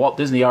interesting. I mean, Walt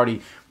Disney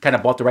already kind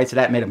of bought the rights to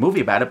that and made a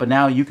movie about it, but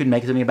now you can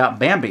make something about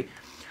Bambi.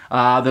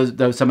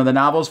 Some of the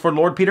novels for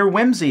Lord Peter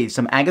Wimsey,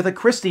 some Agatha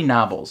Christie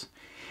novels.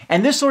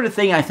 And this sort of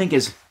thing, I think,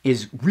 is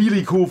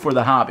really cool for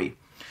the hobby.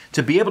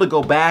 To be able to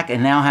go back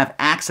and now have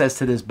access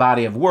to this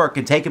body of work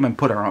and take them and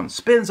put our own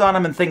spins on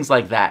them and things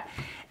like that.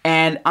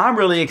 And I'm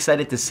really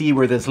excited to see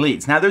where this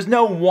leads. Now, there's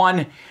no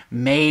one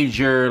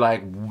major,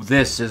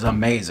 this is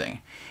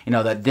amazing.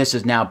 That this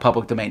is now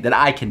public domain, that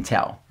I can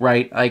tell,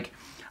 right? Like,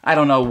 I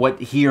don't know what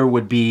here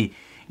would be,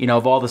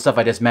 of all the stuff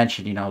I just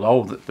mentioned,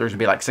 there's going to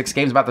be 6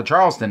 games about the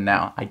Charleston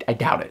now. I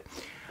doubt it.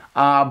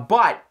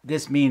 But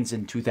this means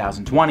in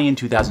 2020 and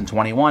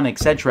 2021,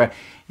 etc.,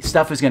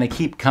 stuff is going to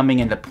keep coming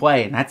into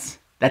play, and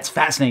that's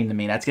fascinating to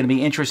me. That's going to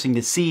be interesting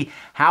to see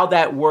how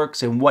that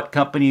works and what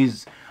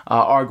companies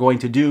are going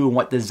to do and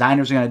what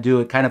designers are going to do.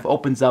 It kind of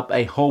opens up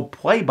a whole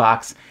play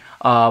box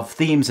of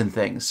themes and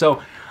things.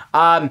 So,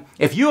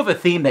 if you have a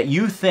theme that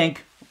you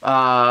think,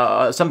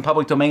 some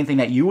public domain thing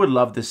that you would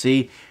love to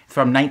see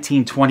from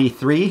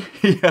 1923,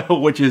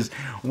 which is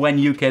when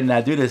you can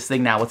do this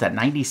thing now, what's that,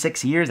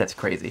 96 years? That's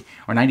crazy.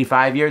 Or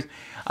 95 years.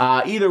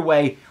 Either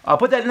way,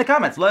 put that in the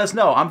comments. Let us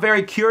know. I'm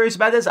very curious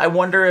about this. I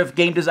wonder if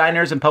game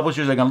designers and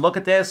publishers are going to look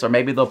at this, or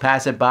maybe they'll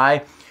pass it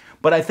by.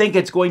 But I think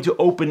it's going to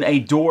open a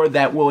door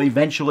that will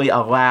eventually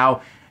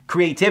allow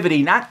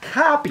creativity, not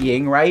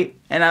copying, right?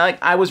 And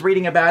I was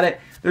reading about it.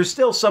 There's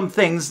still some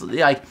things,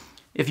 like,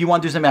 if you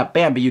want to do something about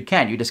Bambi, you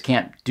can. You just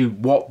can't do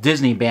Walt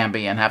Disney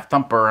Bambi and have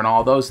Thumper and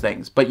all those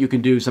things. But you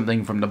can do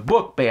something from the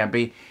book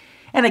Bambi.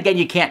 And again,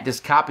 you can't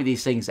just copy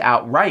these things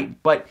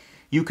outright, but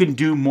you can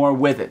do more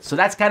with it. So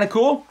that's kind of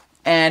cool.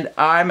 And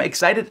I'm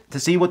excited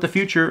to see what the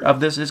future of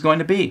this is going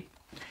to be.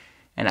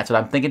 And that's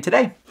what I'm thinking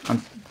today.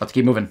 Let's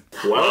keep moving.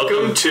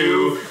 Welcome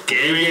to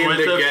Gaming with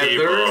the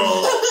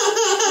People.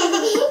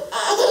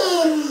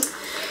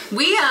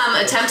 We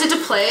attempted to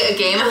play a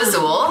game of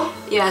Azul.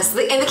 Yes,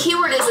 and the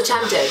keyword is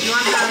attempted.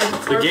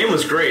 The game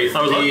was great.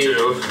 I would love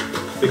to.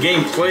 The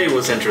gameplay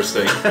was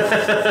interesting.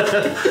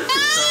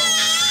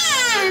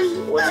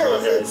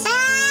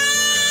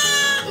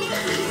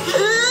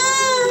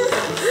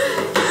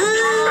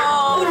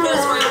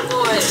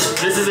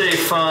 This is a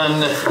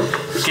fun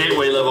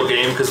gateway level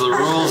game because the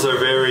rules are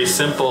very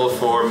simple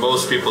for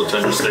most people to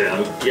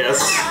understand.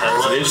 Yes.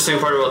 And the interesting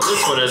part about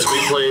this one is we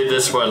played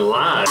this one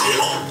live.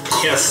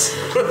 Yes.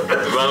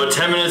 About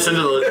 10 minutes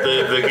into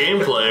the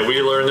gameplay,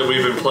 we learned that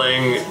we've been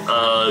playing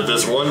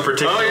this one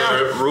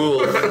particular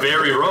rule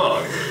very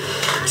wrong.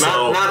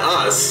 Not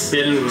us. us.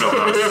 Didn't know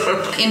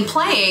us. In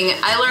playing,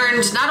 I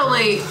learned not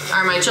only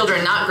are my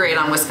children not great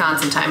on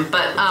Wisconsin time,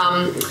 but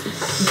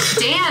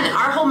Dan,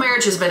 our whole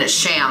marriage has been a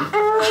sham.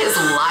 He has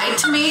lied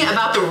to me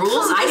about the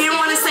rules. I didn't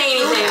want to say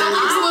anything. It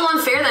was a little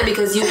unfair then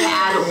because you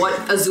had what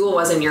Azul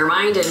was in your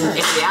mind, and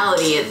in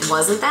reality it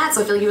wasn't that.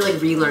 So I feel like you were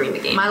like relearning the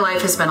game. My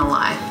life has been a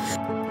lie.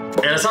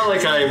 And it's not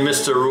like I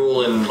missed a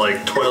rule in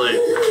like Twilight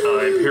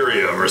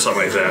Imperium or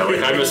something like that.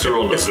 Like I missed a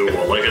rule in Azul.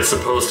 Like it's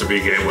supposed to be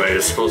Gateway.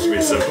 It's supposed to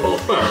be simple.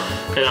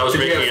 And I was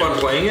Did you making have fun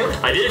playing it?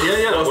 I did.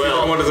 Yeah.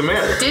 Well, what does it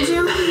matter? Did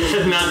you?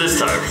 Not this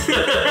time.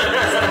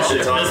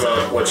 Should talk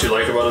about what you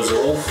like about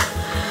Azul.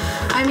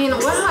 I mean,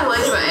 what do I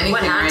like about anything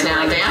right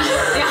now, Dan?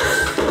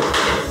 Yeah.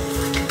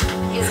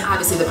 It's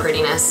obviously the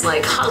prettiness.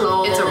 Like,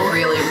 hello. It's a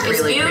really, It's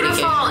really pretty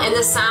beautiful. game. And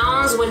the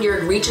sounds when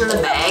you're reaching in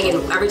the bag,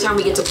 and every time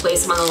we get to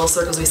place them on the little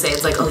circles, we say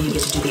it's like, oh, you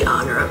get to do the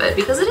honor of it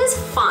because it is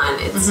fun.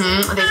 It's They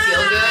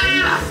feel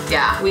good.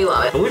 yeah, we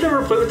love it. And we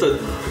never played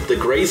with the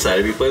gray side.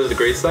 Have you played with the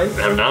gray side?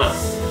 I have not.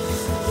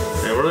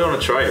 I really want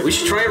to try it. We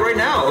should try it right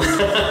now.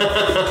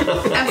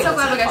 I'm so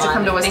glad we got to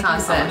come to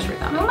Wisconsin.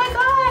 Oh my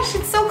gosh,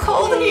 it's so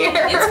cold here.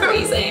 It's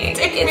freezing.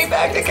 Take me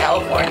back to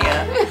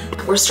California.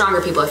 We're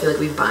stronger people. I feel like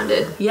we've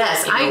bonded.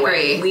 Yes, I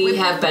agree. We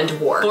have been to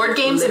war. Board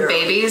games Literally.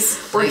 and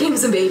babies. Board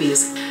games and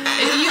babies. If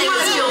you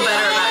want to feel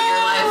better about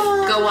your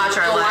life, go watch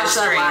our live Watch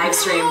that stream. live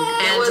stream.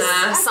 And, It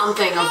was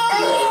something of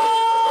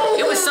beauty.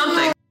 It was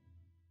something.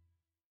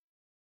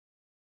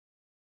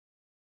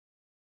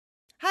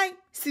 Hi,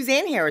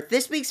 Suzanne here with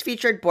this week's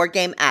featured board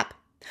game app.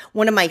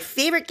 One of my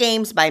favorite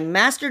games by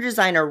master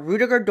designer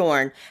Rudiger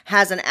Dorn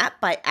has an app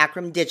by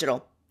Acrom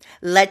Digital.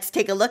 Let's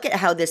take a look at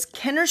how this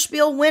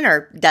Kennerspiel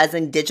winner does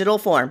in digital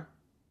form.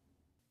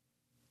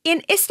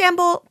 In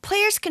Istanbul,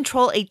 players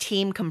control a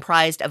team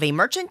comprised of a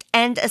merchant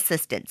and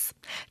assistants.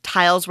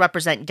 Tiles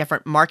represent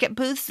different market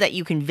booths that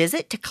you can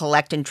visit to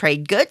collect and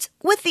trade goods,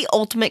 with the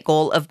ultimate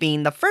goal of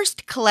being the first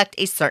to collect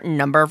a certain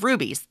number of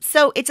rubies,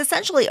 so it's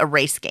essentially a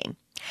race game.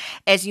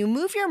 As you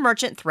move your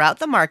merchant throughout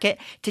the market,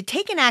 to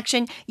take an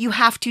action, you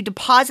have to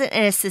deposit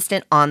an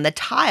assistant on the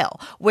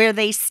tile, where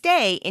they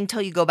stay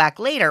until you go back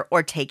later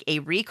or take a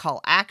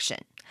recall action.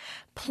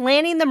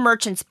 Planning the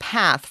merchant's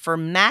path for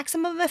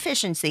maximum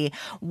efficiency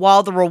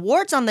while the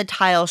rewards on the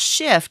tile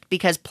shift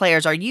because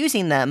players are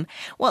using them,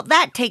 well,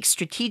 that takes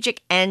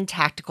strategic and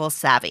tactical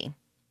savvy.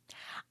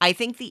 I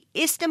think the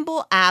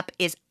Istanbul app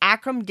is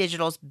Acrom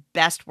Digital's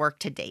best work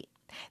to date.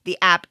 The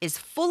app is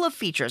full of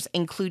features,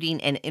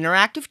 including an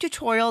interactive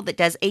tutorial that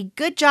does a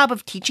good job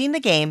of teaching the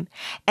game,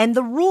 and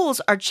the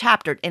rules are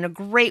chaptered in a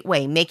great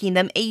way, making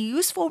them a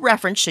useful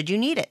reference should you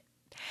need it.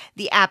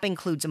 The app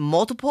includes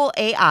multiple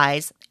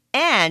AIs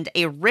and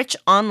a rich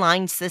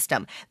online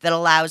system that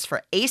allows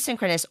for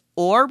asynchronous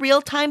or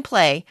real-time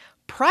play,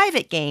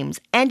 private games,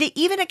 and it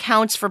even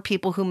accounts for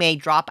people who may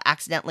drop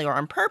accidentally or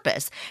on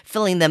purpose,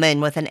 filling them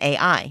in with an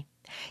AI.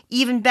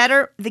 Even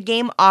better, the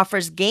game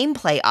offers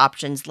gameplay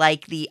options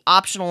like the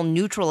optional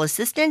neutral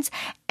assistance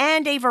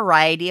and a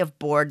variety of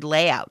board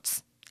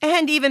layouts.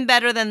 And even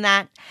better than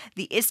that,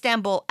 the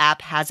Istanbul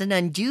app has an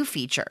undo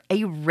feature,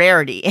 a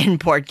rarity in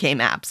board game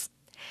apps.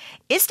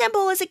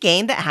 Istanbul is a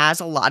game that has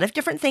a lot of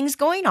different things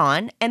going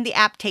on, and the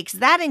app takes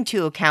that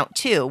into account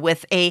too,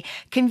 with a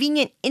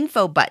convenient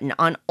info button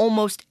on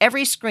almost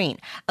every screen,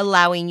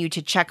 allowing you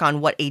to check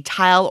on what a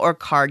tile or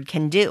card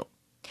can do.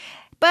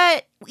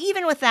 But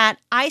even with that,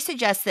 I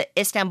suggest that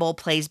Istanbul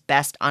plays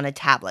best on a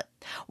tablet.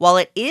 While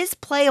it is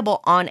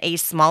playable on a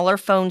smaller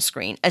phone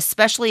screen,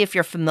 especially if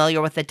you're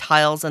familiar with the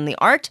tiles and the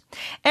art,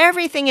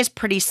 everything is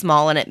pretty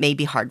small and it may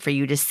be hard for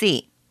you to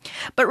see.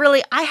 But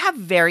really, I have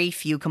very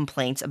few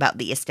complaints about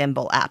the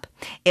Istanbul app.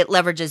 It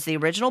leverages the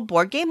original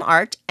board game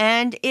art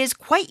and is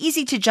quite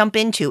easy to jump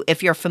into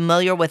if you're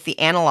familiar with the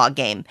analog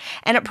game,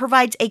 and it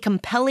provides a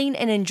compelling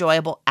and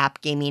enjoyable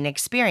app gaming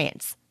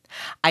experience.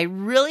 I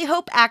really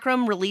hope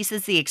Acrom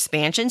releases the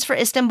expansions for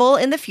Istanbul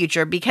in the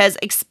future because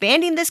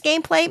expanding this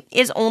gameplay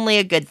is only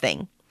a good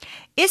thing.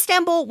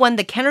 Istanbul won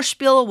the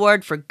Kennerspiel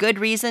Award for good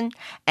reason,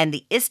 and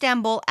the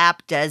Istanbul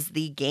app does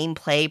the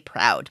gameplay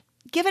proud.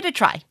 Give it a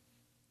try.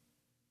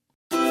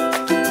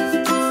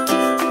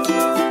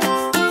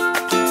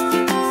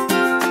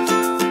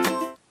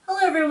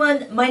 Hello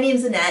everyone, my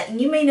name's Annette,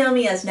 and you may know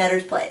me as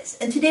Netters Plays.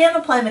 And today on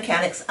Apply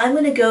Mechanics, I'm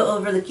going to go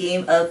over the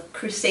game of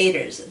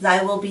Crusaders,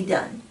 Thy Will Be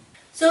Done.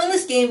 So in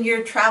this game,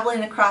 you're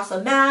traveling across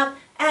a map,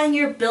 and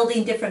you're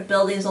building different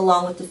buildings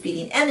along with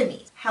defeating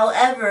enemies.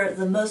 However,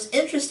 the most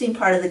interesting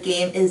part of the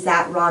game is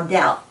that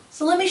rondel.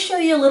 So let me show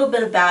you a little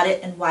bit about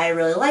it and why I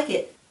really like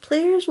it.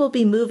 Players will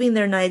be moving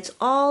their knights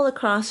all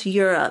across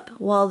Europe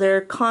while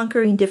they're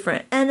conquering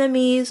different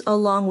enemies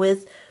along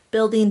with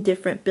building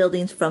different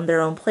buildings from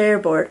their own player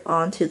board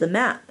onto the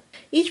map.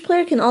 Each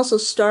player can also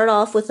start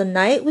off with a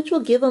knight, which will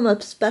give them a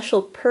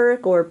special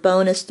perk or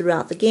bonus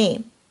throughout the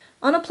game.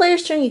 On a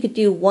player's turn, you could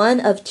do one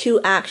of two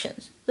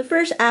actions. The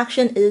first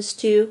action is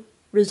to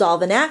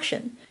resolve an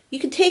action. You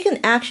can take an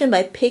action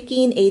by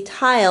picking a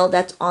tile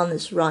that's on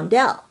this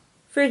rondel.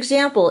 For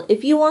example,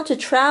 if you want to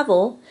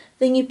travel,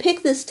 then you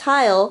pick this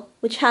tile,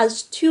 which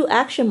has two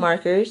action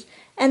markers,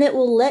 and it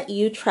will let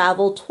you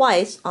travel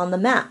twice on the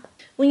map.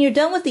 When you're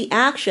done with the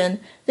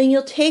action, then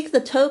you'll take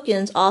the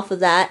tokens off of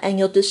that and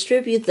you'll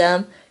distribute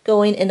them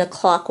going in a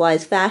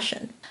clockwise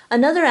fashion.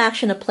 Another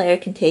action a player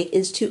can take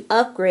is to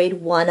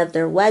upgrade one of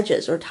their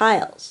wedges or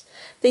tiles.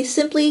 They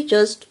simply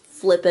just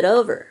flip it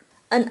over.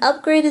 An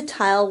upgraded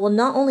tile will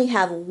not only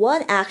have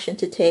one action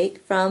to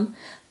take from,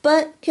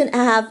 but can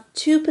have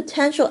two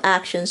potential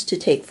actions to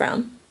take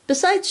from.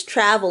 Besides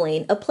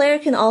traveling, a player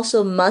can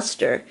also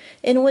muster,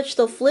 in which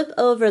they'll flip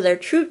over their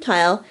troop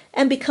tile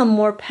and become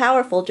more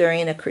powerful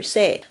during a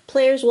crusade.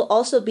 Players will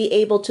also be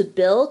able to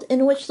build,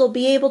 in which they'll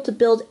be able to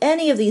build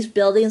any of these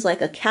buildings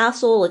like a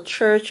castle, a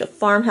church, a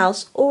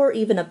farmhouse, or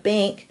even a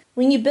bank.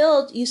 When you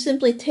build, you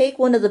simply take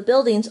one of the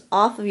buildings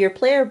off of your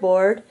player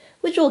board,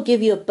 which will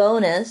give you a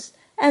bonus,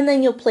 and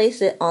then you'll place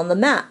it on the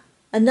map.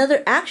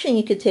 Another action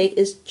you could take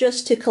is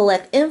just to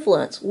collect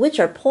influence, which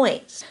are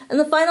points. And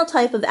the final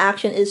type of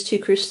action is to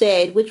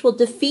crusade, which will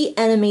defeat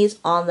enemies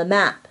on the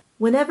map.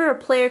 Whenever a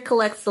player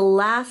collects the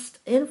last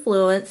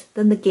influence,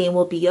 then the game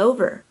will be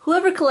over.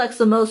 Whoever collects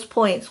the most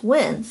points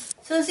wins.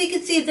 So as you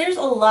can see, there's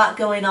a lot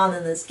going on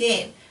in this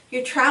game.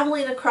 You're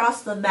traveling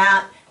across the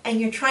map,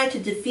 and you're trying to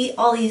defeat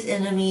all these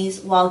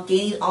enemies while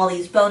gaining all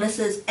these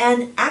bonuses,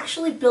 and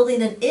actually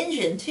building an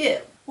engine too.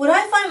 What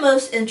I find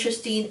most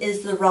interesting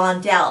is the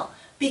rondel,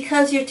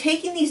 because you're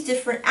taking these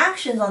different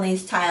actions on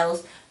these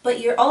tiles, but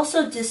you're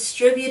also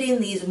distributing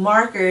these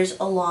markers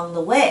along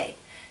the way.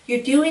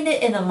 You're doing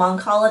it in a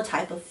Mancala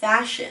type of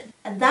fashion,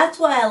 and that's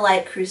why I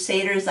like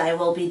Crusaders Thy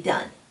Will Be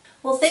Done.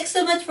 Well, thanks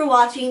so much for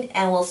watching,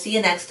 and we'll see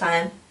you next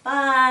time.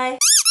 Bye!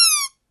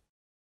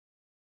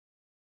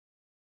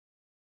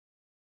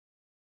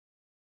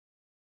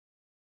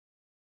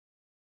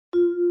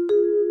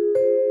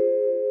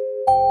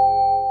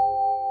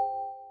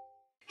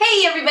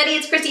 Hey everybody,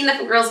 it's Christina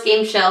from Girls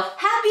Game Shelf.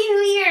 Happy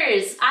New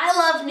Year's! I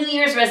love New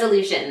Year's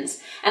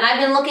resolutions, and I've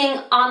been looking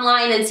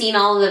online and seeing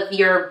all of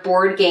your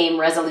board game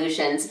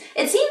resolutions.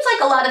 It seems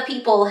like a lot of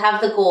people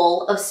have the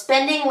goal of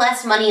spending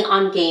less money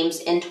on games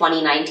in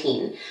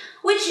 2019,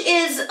 which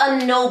is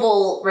a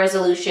noble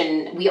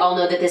resolution. We all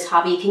know that this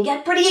hobby can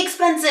get pretty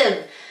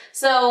expensive.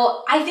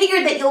 So I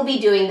figured that you'll be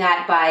doing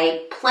that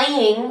by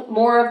playing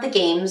more of the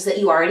games that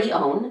you already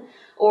own,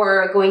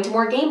 or going to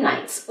more game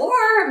nights.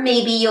 Or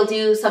maybe you'll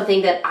do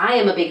something that I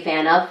am a big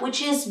fan of,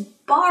 which is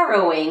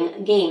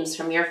borrowing games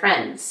from your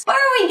friends.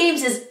 Borrowing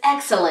games is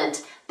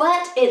excellent,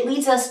 but it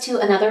leads us to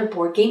another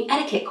board game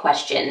etiquette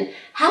question.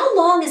 How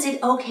long is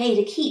it okay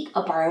to keep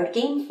a borrowed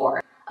game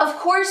for? Of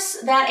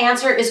course, that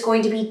answer is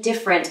going to be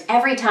different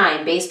every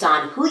time based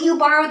on who you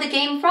borrow the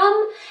game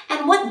from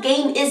and what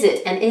game is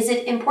it and is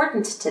it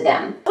important to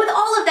them. With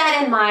all of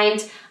that in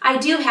mind, I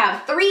do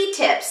have 3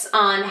 tips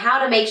on how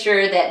to make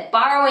sure that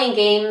borrowing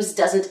games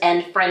doesn't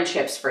end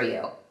friendships for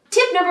you.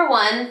 Tip number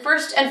 1,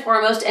 first and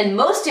foremost and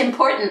most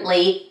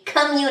importantly,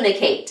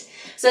 communicate.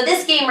 So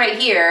this game right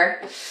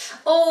here,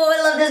 oh,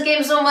 I love this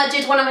game so much.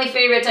 It's one of my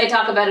favorites. I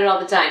talk about it all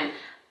the time.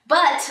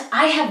 But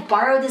I have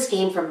borrowed this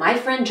game from my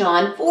friend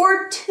John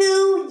for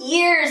 2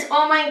 years.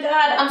 Oh my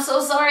God, I'm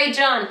so sorry,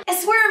 John. I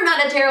swear I'm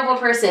not a terrible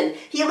person.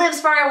 He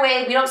lives far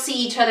away, we don't see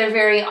each other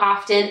very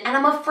often, and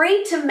I'm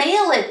afraid to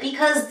mail it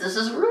because this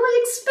is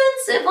really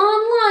expensive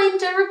online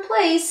to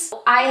replace.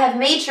 I have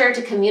made sure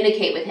to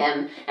communicate with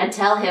him and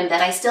tell him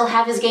that I still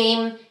have his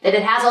game, that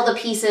it has all the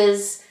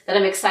pieces, that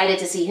I'm excited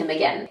to see him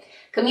again.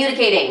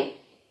 Communicating,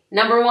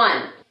 number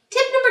 1.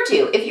 Tip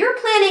number 2, if you're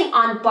planning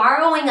on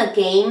borrowing a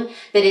game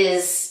that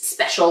is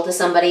special to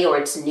somebody or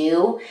it's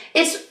new,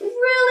 it's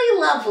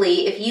really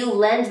lovely if you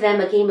lend them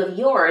a game of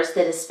yours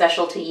that is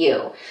special to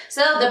you.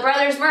 So the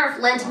Brothers Murph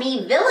lent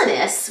me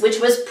Villainous, which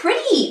was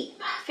fairly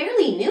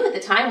new at the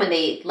time when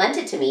they lent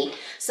it to me.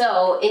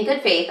 So in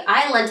good faith,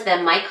 I lent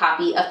them my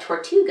copy of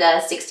Tortuga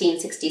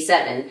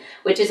 1667,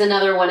 which is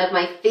another one of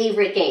my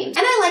favorite games.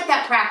 And I like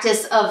that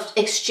practice of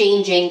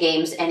exchanging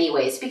games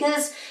anyways,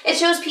 because it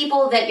shows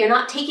people that you're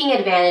not taking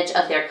advantage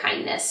of their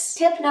kindness.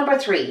 Tip number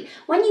 3,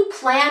 when you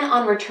plan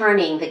on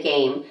returning the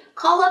game,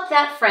 call up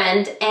that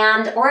friend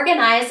and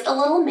organize a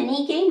little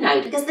mini game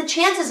night, because the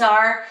chances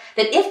are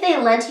that if they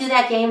lent you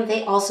that game,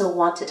 they also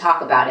want to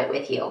talk about it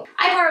with you.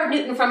 I borrowed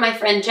Newton from my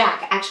friend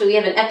Jack. Actually, we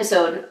have an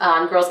episode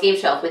on Girls Game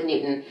Shelf with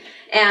Newton.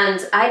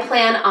 And I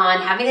plan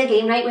on having a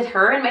game night with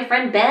her and my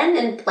friend Ben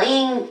and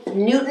playing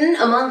Newton,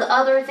 among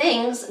other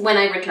things, when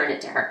I return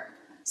it to her.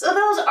 So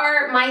those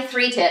are my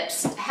 3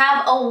 tips.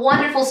 Have a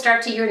wonderful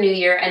start to your new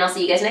year, and I'll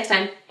see you guys next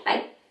time.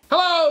 Bye.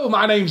 Hello,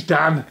 my name's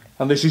Dan,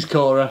 and this is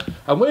Cora,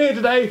 and we're here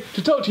today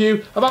to talk to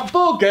you about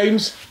board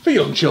games for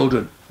young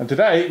children. And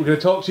today we're going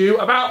to talk to you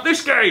about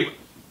this game.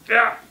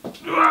 Yeah.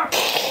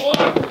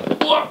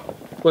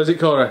 What is it,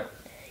 Cora?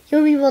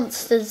 Yummy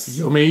Monsters.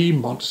 Yummy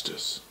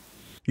Monsters.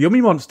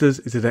 Yummy Monsters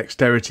is a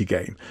dexterity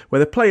game where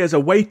the players are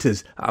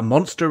waiters at a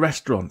monster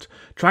restaurant,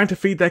 trying to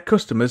feed their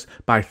customers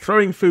by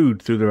throwing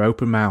food through their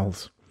open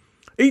mouths.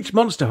 Each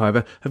monster,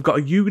 however, have got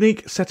a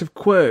unique set of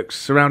quirks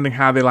surrounding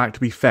how they like to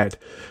be fed.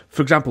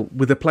 For example,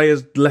 with the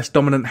player's less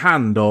dominant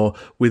hand, or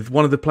with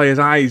one of the player's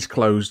eyes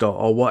closed,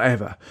 or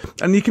whatever.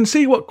 And you can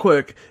see what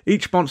quirk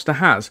each monster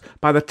has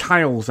by the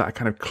tiles that are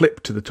kind of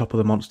clipped to the top of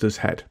the monster's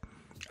head.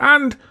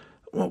 And,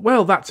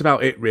 well, that's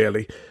about it,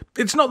 really.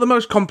 It's not the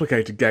most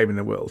complicated game in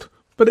the world,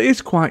 but it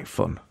is quite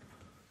fun.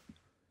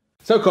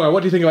 So, Cora,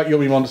 what do you think about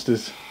Yummy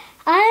Monsters?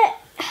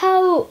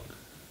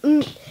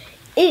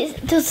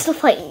 It does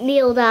stuff like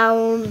kneel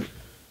down,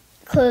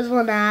 close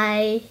one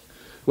eye,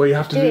 where you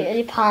have to do it with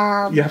your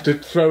palm. You have to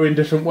throw in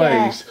different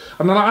ways.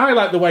 And then I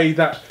like the way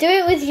that... Do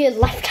it with your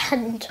left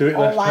hand. Do it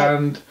left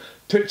hand.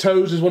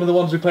 Tiptoes is one of the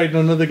ones we played in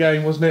another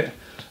game, wasn't it?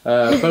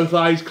 Both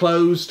eyes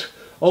closed.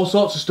 All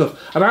sorts of stuff.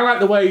 And I like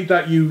the way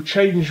that you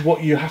change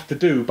what you have to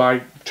do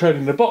by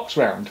turning the box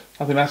round.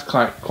 I think that's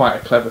quite a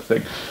clever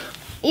thing.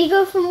 You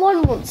go from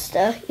one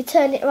monster, you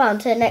turn it around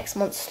to the next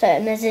monster,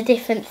 and there's a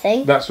different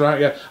thing. That's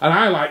right, yeah. And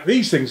I like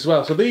these things as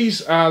well. So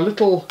these are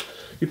little,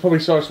 you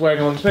probably saw us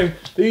wearing on the thing,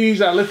 these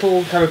are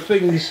little kind of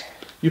things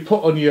you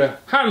put on your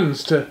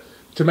hands to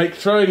make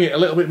throwing it a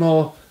little bit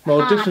more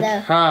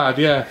different. Hard,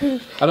 yeah.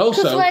 And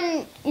also... Because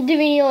when you're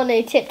doing your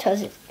new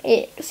tiptoes,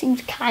 it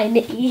seems kind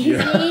of easy.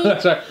 Yeah,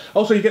 that's right.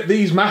 Also, you get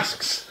these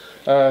masks.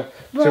 But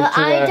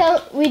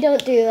we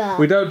don't do that.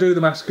 We don't do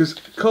the masks because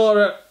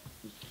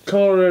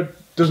Cora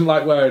doesn't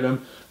like wearing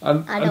them,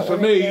 and for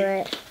me, do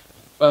it.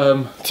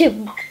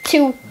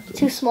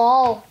 Too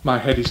small. My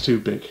head is too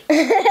big.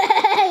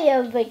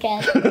 You're a big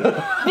head.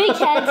 Big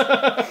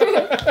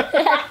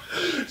head.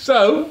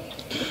 So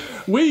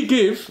we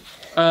give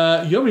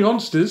Yummy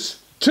Monsters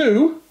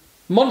 2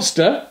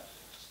 monster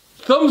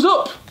thumbs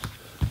up.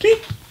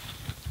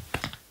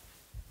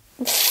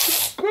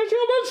 Where's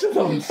your monster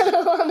thumbs?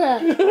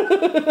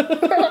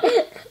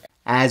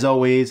 As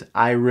always,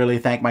 I really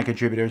thank my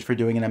contributors for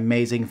doing an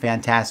amazing,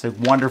 fantastic,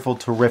 wonderful,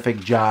 terrific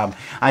job.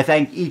 I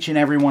thank each and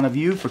every one of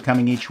you for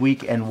coming each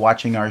week and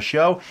watching our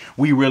show.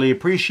 We really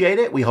appreciate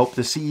it. We hope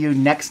to see you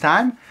next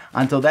time.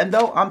 Until then,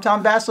 though, I'm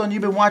Tom Vasel, and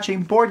you've been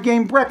watching Board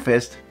Game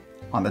Breakfast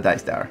on the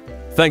Dice Tower.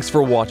 Thanks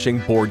for watching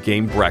Board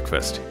Game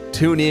Breakfast.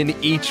 Tune in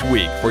each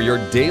week for your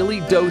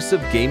daily dose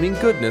of gaming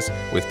goodness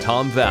with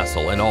Tom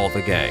Vasel and all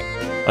the gang.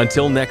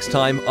 Until next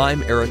time,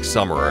 I'm Eric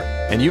Summerer,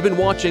 and you've been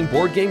watching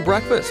Board Game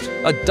Breakfast,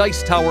 a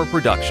Dice Tower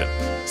production,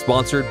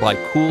 sponsored by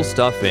Cool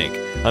Stuff Inc.,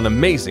 an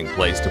amazing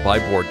place to buy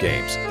board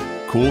games.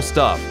 Cool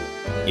stuff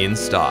in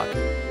stock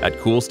at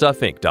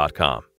CoolStuffInc.com.